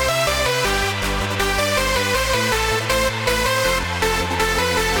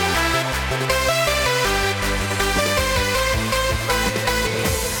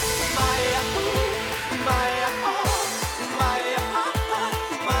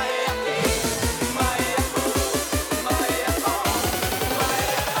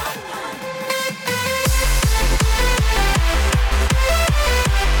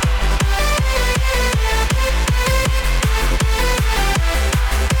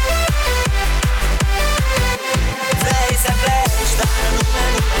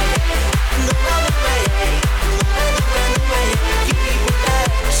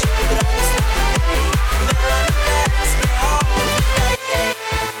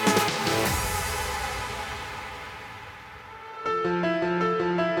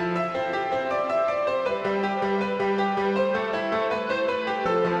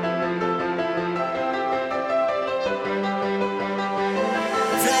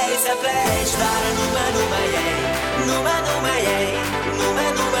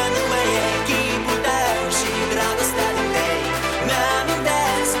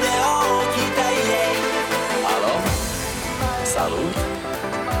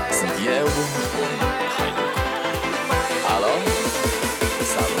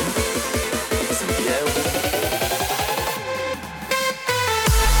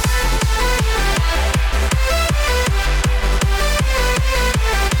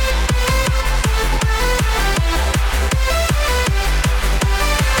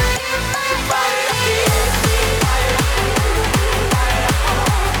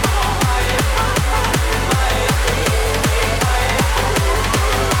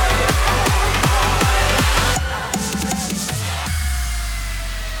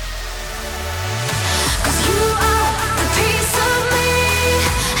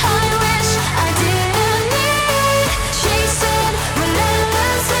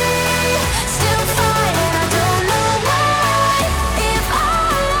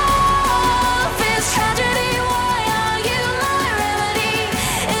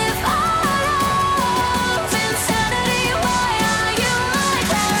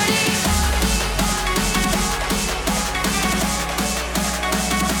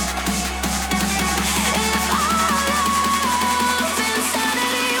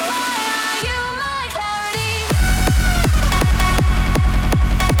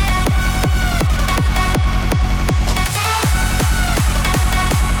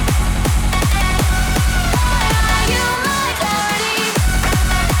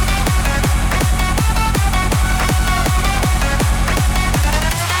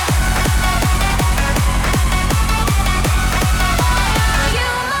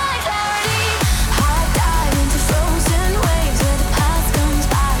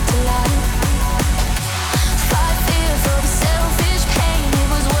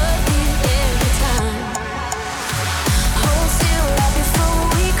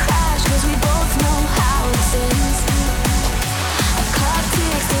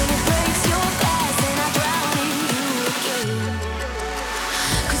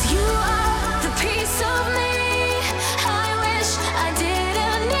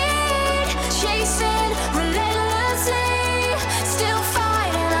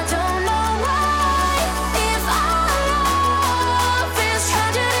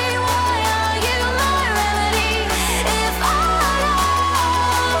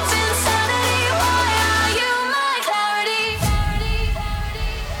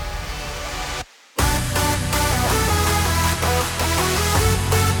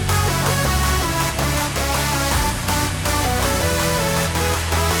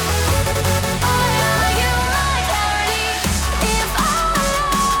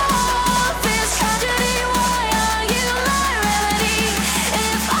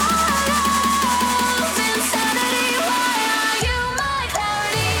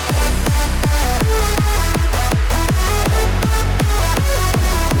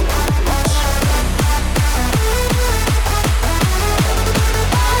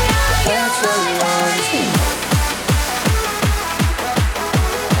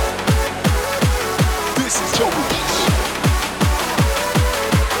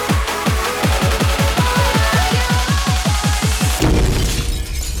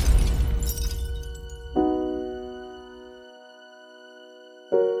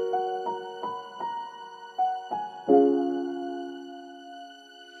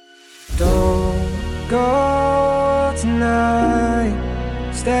 go tonight.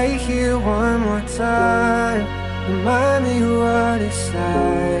 Stay here one more time. Remind me what it's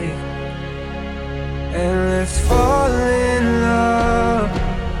like. And let's fall in love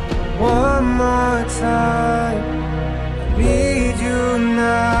one more time. I need you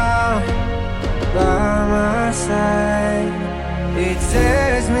now by my side. It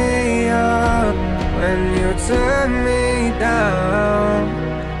tears me up when you turn me down.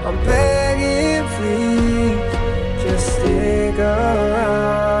 I'm begging, please, just stick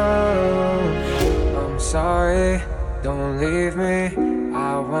around. I'm sorry, don't leave me.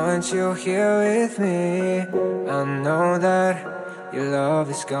 I want you here with me. I know that your love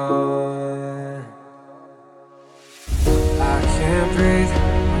is gone. I can't breathe,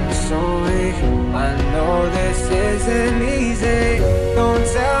 I'm so weak. I know this isn't easy. Don't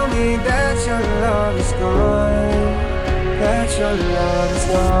tell me that your love is gone, that your love is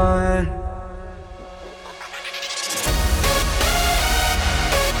gone.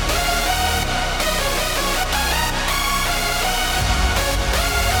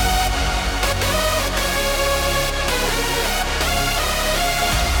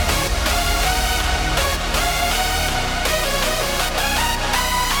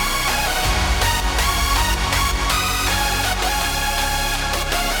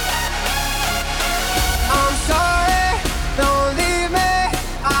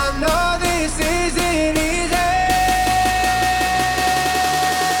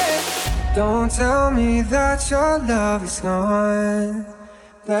 Don't tell me that your love is gone,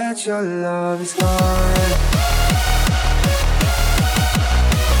 that your love is gone.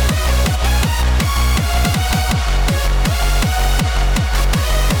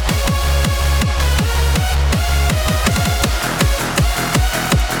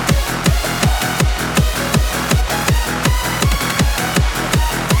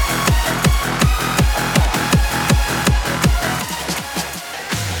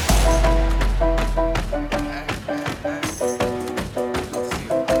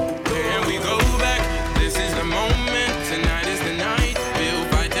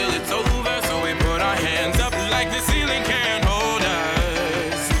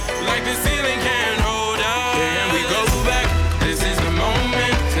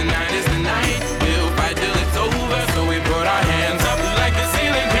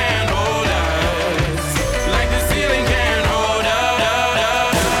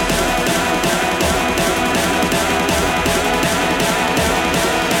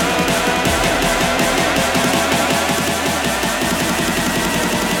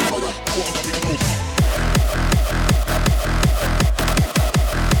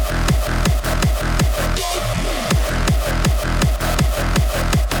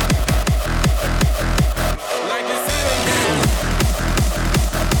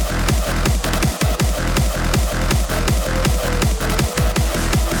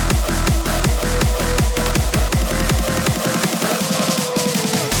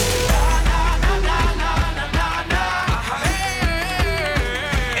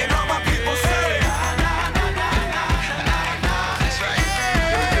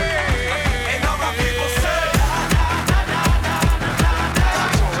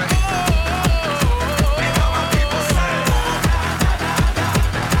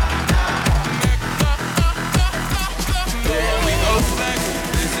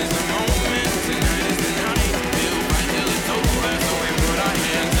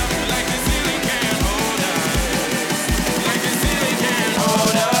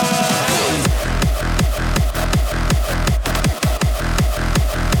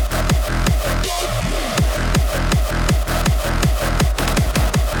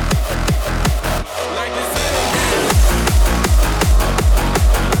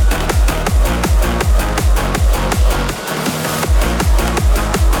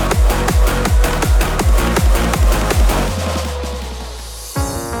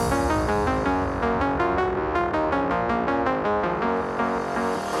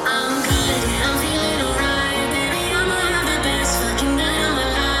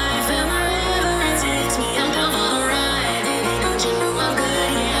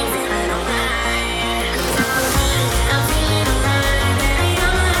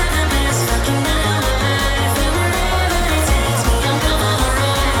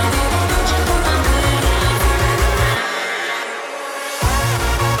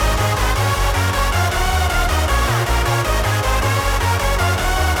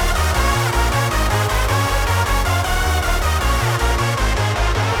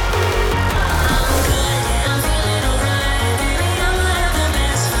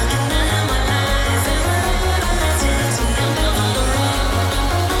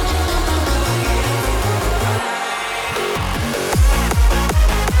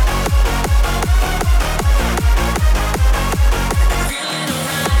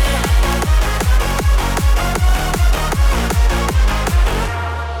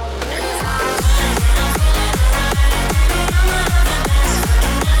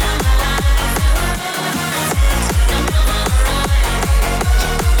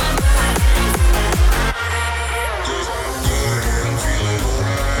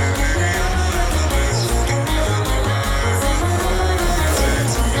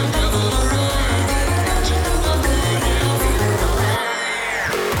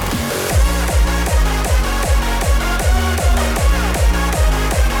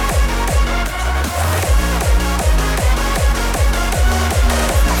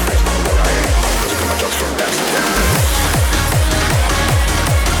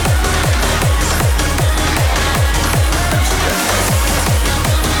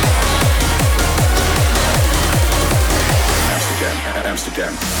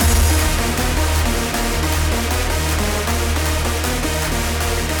 Amsterdam.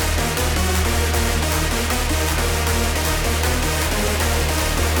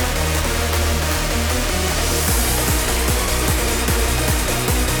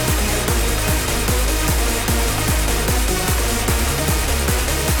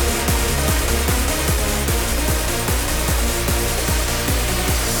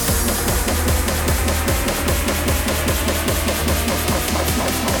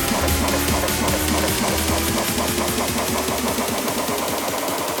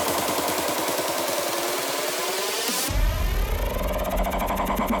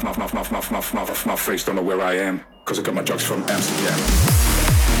 My face don't know where I am, cause I got my drugs from Amsterdam.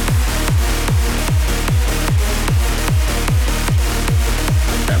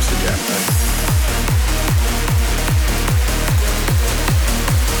 Amsterdam.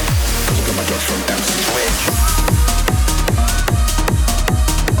 Cause I got my drugs from Amsterdam.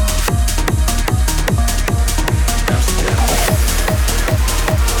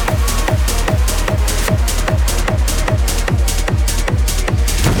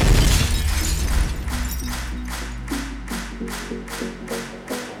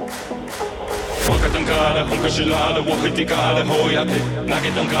 Hunkerschilade, wohitikade, hoyate.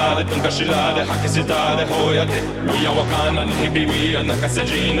 Nagetankade, tunkerschilade, hakisitade, hoyate. Uyawakana, nihibiwia,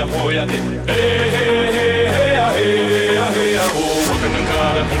 nakasajina, hoyate. Hey, hey, hey, hey, hey, hey, oh.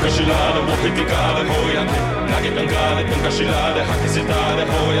 Wakatankade, hunkerschilade, wohitikade, hoyate. Nagetankade, tunkerschilade, hakisitade,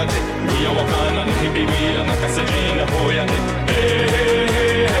 hoyate. Uyawakana, nihibiwia, nakasajina, hoyate. Hey, hey,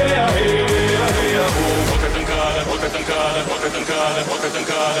 hey, hey, hey, oh. Wakatankade, wakatankade, wakatankade,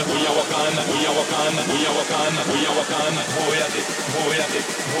 wakatankade. Uyawakana, uyawakana, uyawakana, uyawakana. Hoyate, hoyate,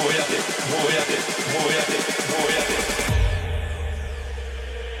 hoyate, hoyate, hoyate, hoyate.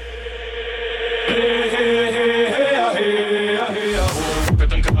 Hey, hey, hey, hey, hey, hey, oh.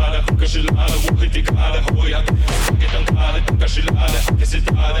 Wakatankade, hunkerschilade, wohitikade, hoyate. Nagetankade, tunkerschilade,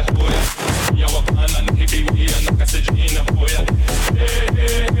 hakisitade, hoyate. Uyawakana, nihibiwia, nakasajina, hoyate. Hey,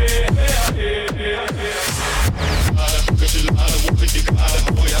 hey, hey, hey, hey, hey.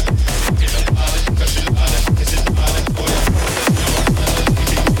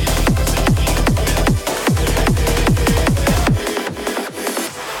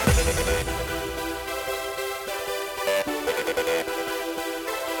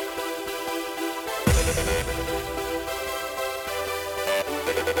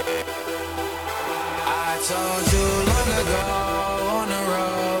 Told you long ago on the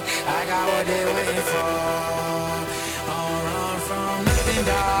road, I got what they waiting for. Don't run from nothing,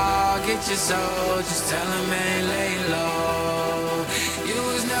 dog. Get your soul, just tell them ain't laying low. You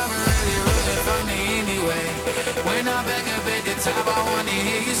was never really rooting for me anyway. When I'm back up at the top, I wanna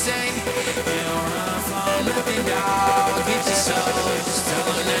hear you say, you don't run from nothing, dog. Get your soul, just tell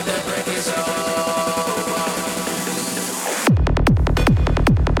them that the break is over.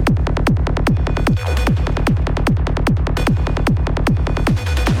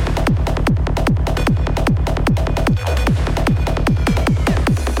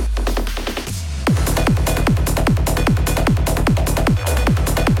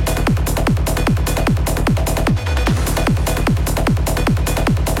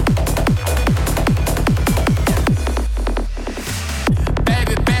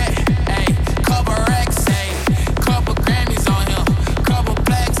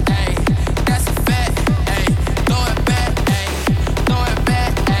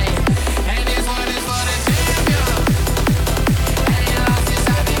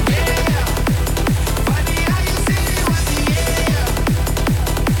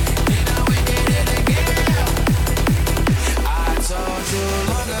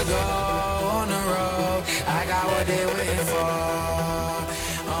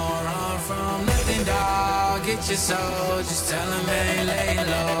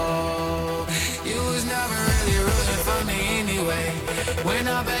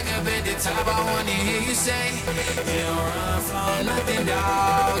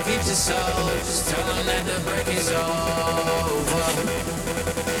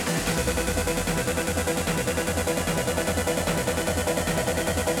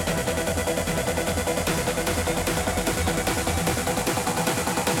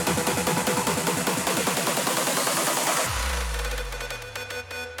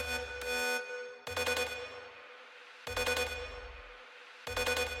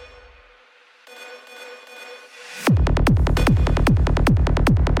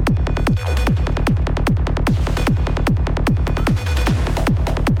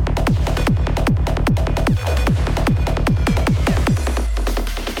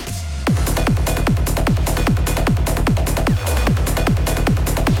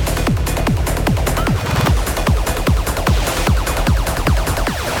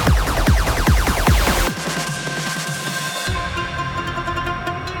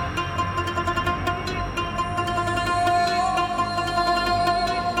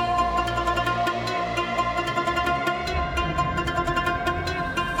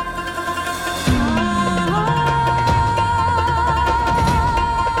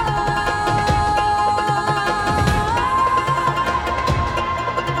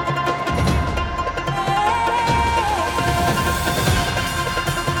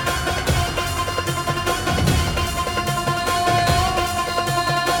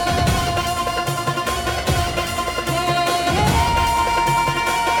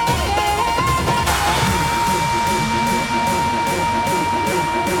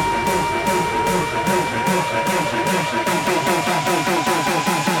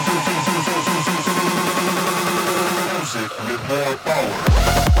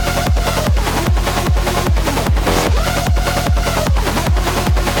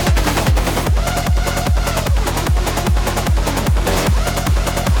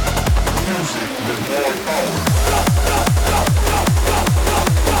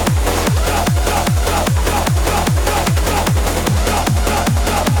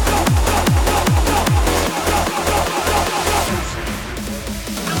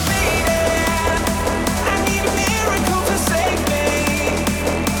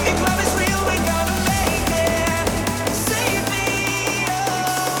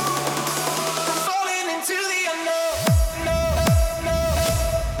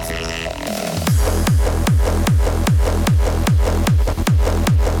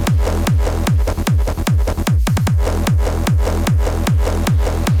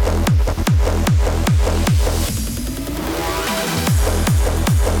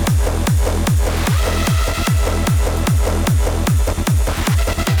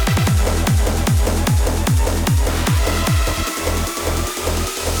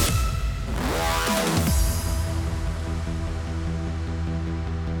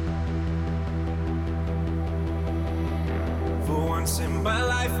 once in my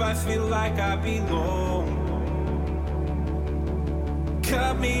life I feel like I belong.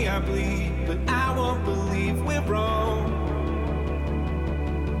 Cut me, I bleed, but I won't believe we're wrong.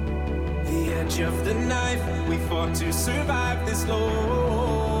 The edge of the knife, we fought to survive this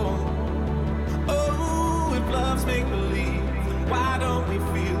long. Oh, if love's make-believe, then why don't we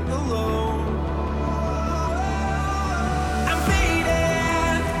feel alone? I'm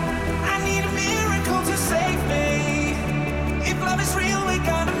fading, I need a miracle to save me. If love is real, we're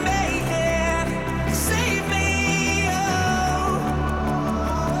gonna make it. Save me, oh.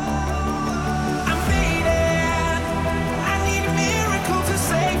 I'm fading, I need a miracle to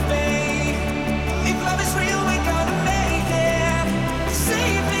save me. If love is real, we're gonna make it.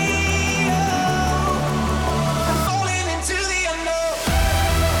 Save me, oh. I'm falling into the unknown.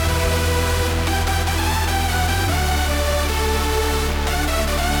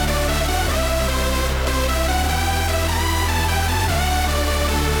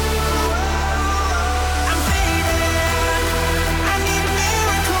 I'm fading, I need a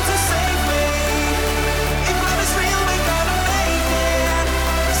miracle to save me. If love is real, we're gonna make it.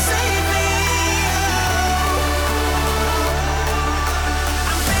 Save me, oh.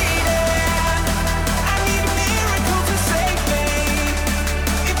 I'm fading, I need a miracle to save me.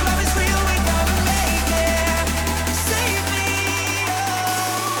 If love is real, we're gonna make it. Save me, oh.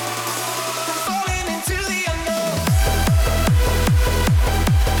 I'm falling into the unknown.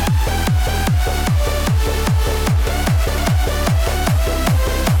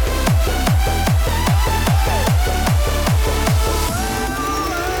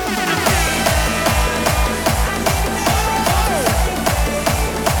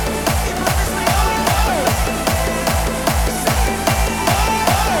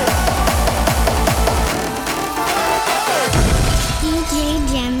 DJ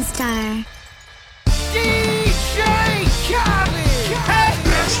Gemstar. DJ Khaled. Hey.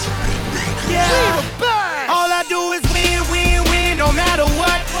 Yeah. All I do is win, win, win, no matter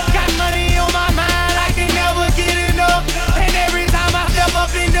what. Got money on my mind, I can never get enough. And every time I step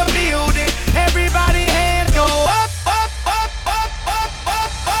up in the building, everybody hands go up, up, up, up, up,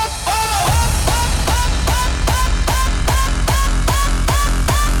 up, up, up.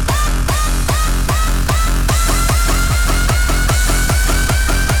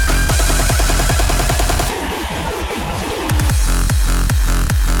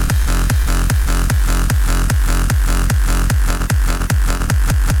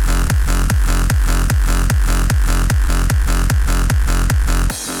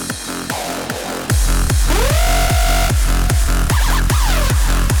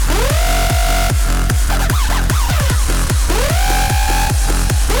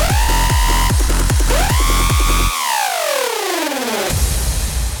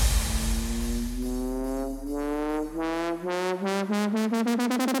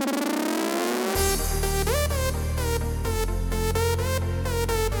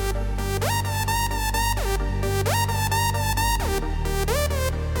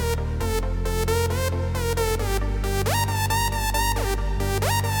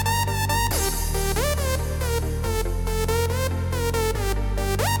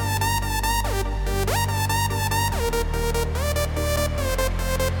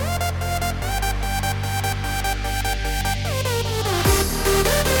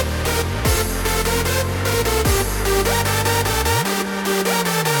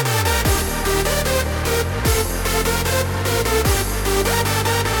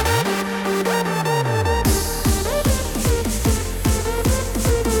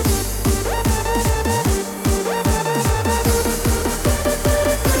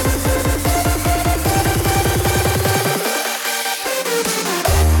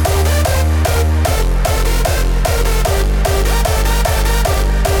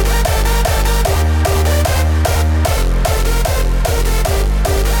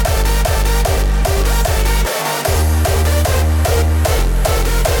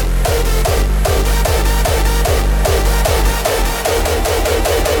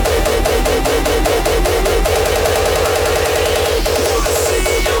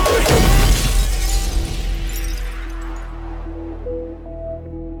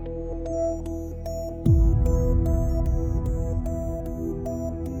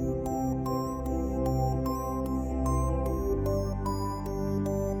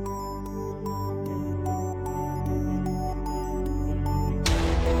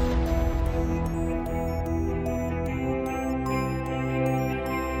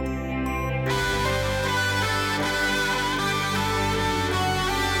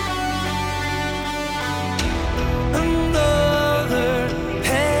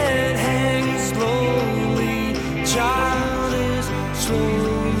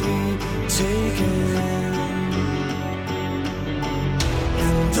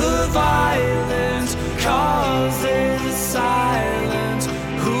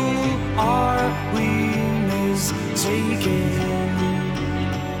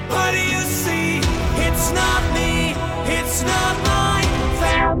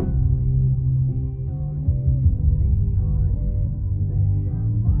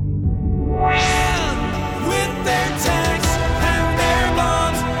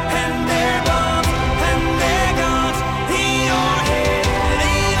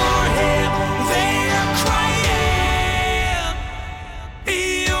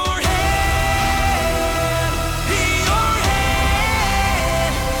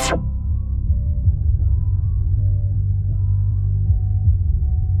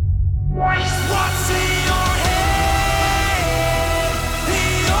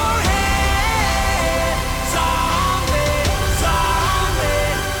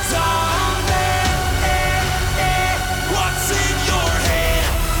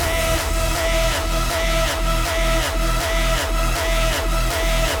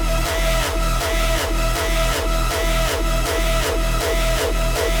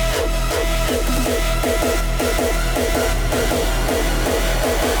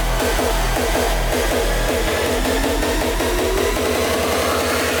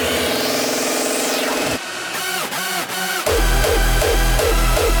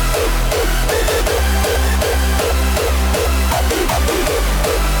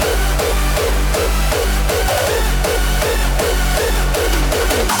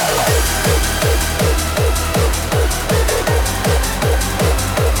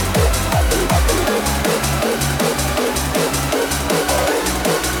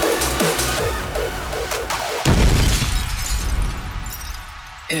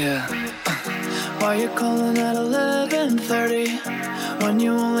 Yeah. Why you calling at 11:30 when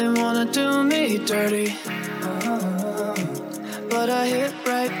you only wanna do me dirty? But I hit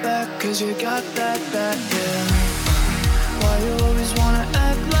right back 'cause you got that back, yeah. Why you always wanna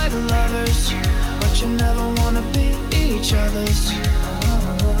act like lovers, but you never wanna be each other's?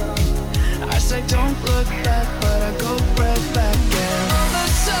 I say don't look back, but I go right back, yeah. All of a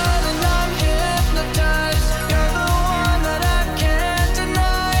sudden I'm hypnotized. You're the one that I can't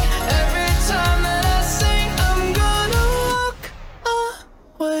deny. Every time that I sing, I'm gonna walk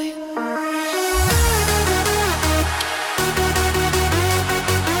away.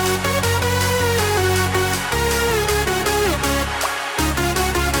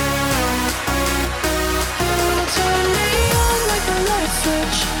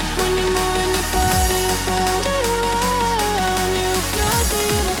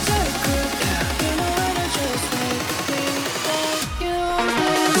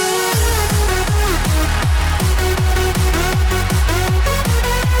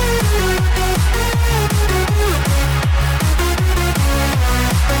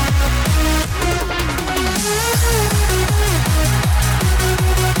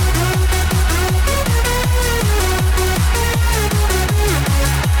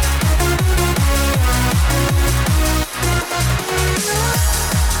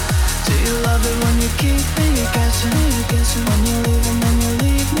 When you leave and then you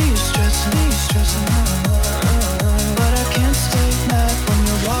leave me stressing. But I can't stay mad when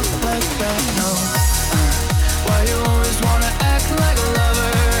you walk like that, no. Why you always wanna act like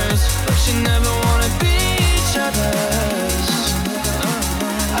lovers, but you never wanna be each other's?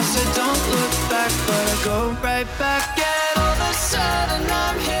 I said don't look back, but I go right back. And all of a sudden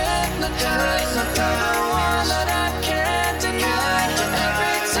I'm hypnotized. You're the one that I can't deny.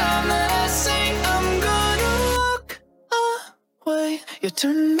 Every time that I sing, I'm gonna walk away. You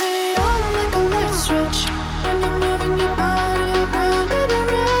turn me on like a light switch when you're moving your body around and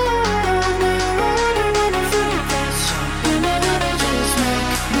around. You're running through that song. You know that it just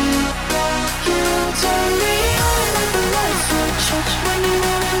makes me want you. Turn me on like a light switch when you're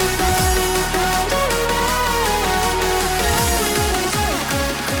moving your body around and around.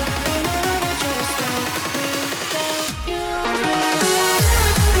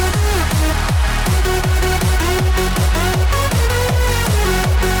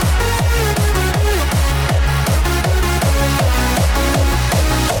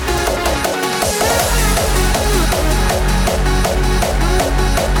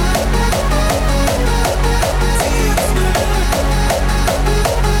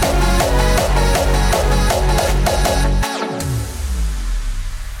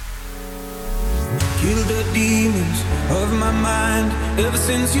 Kill the demons of my mind ever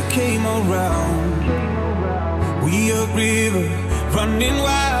since you came around. We a river running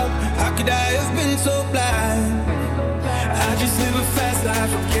wild. How could I have been so blind? I just live a fast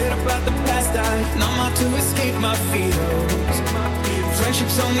life, forget about the past. I numb out to escape my fears.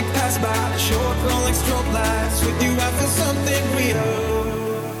 Friendships only pass by, show up on like strobe lights. With you I feel something real.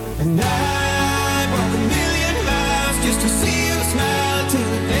 And I walk a million miles just to see you smile till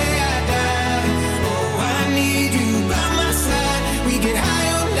the day I die. Oh, I need you by my side. We get high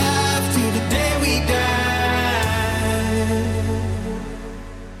on life till the day we die.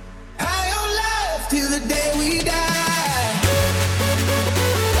 High on life till the day we die.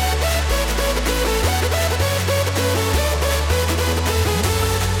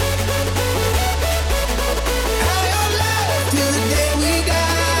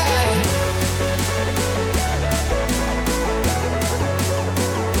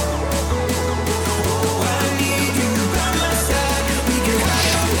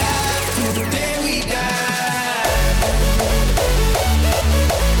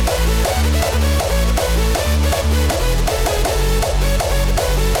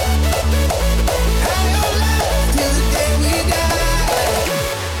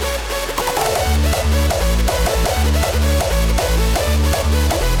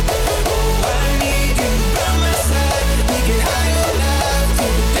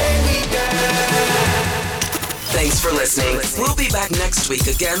 Thanks for listening. We'll be back next week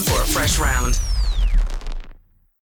again for a fresh round.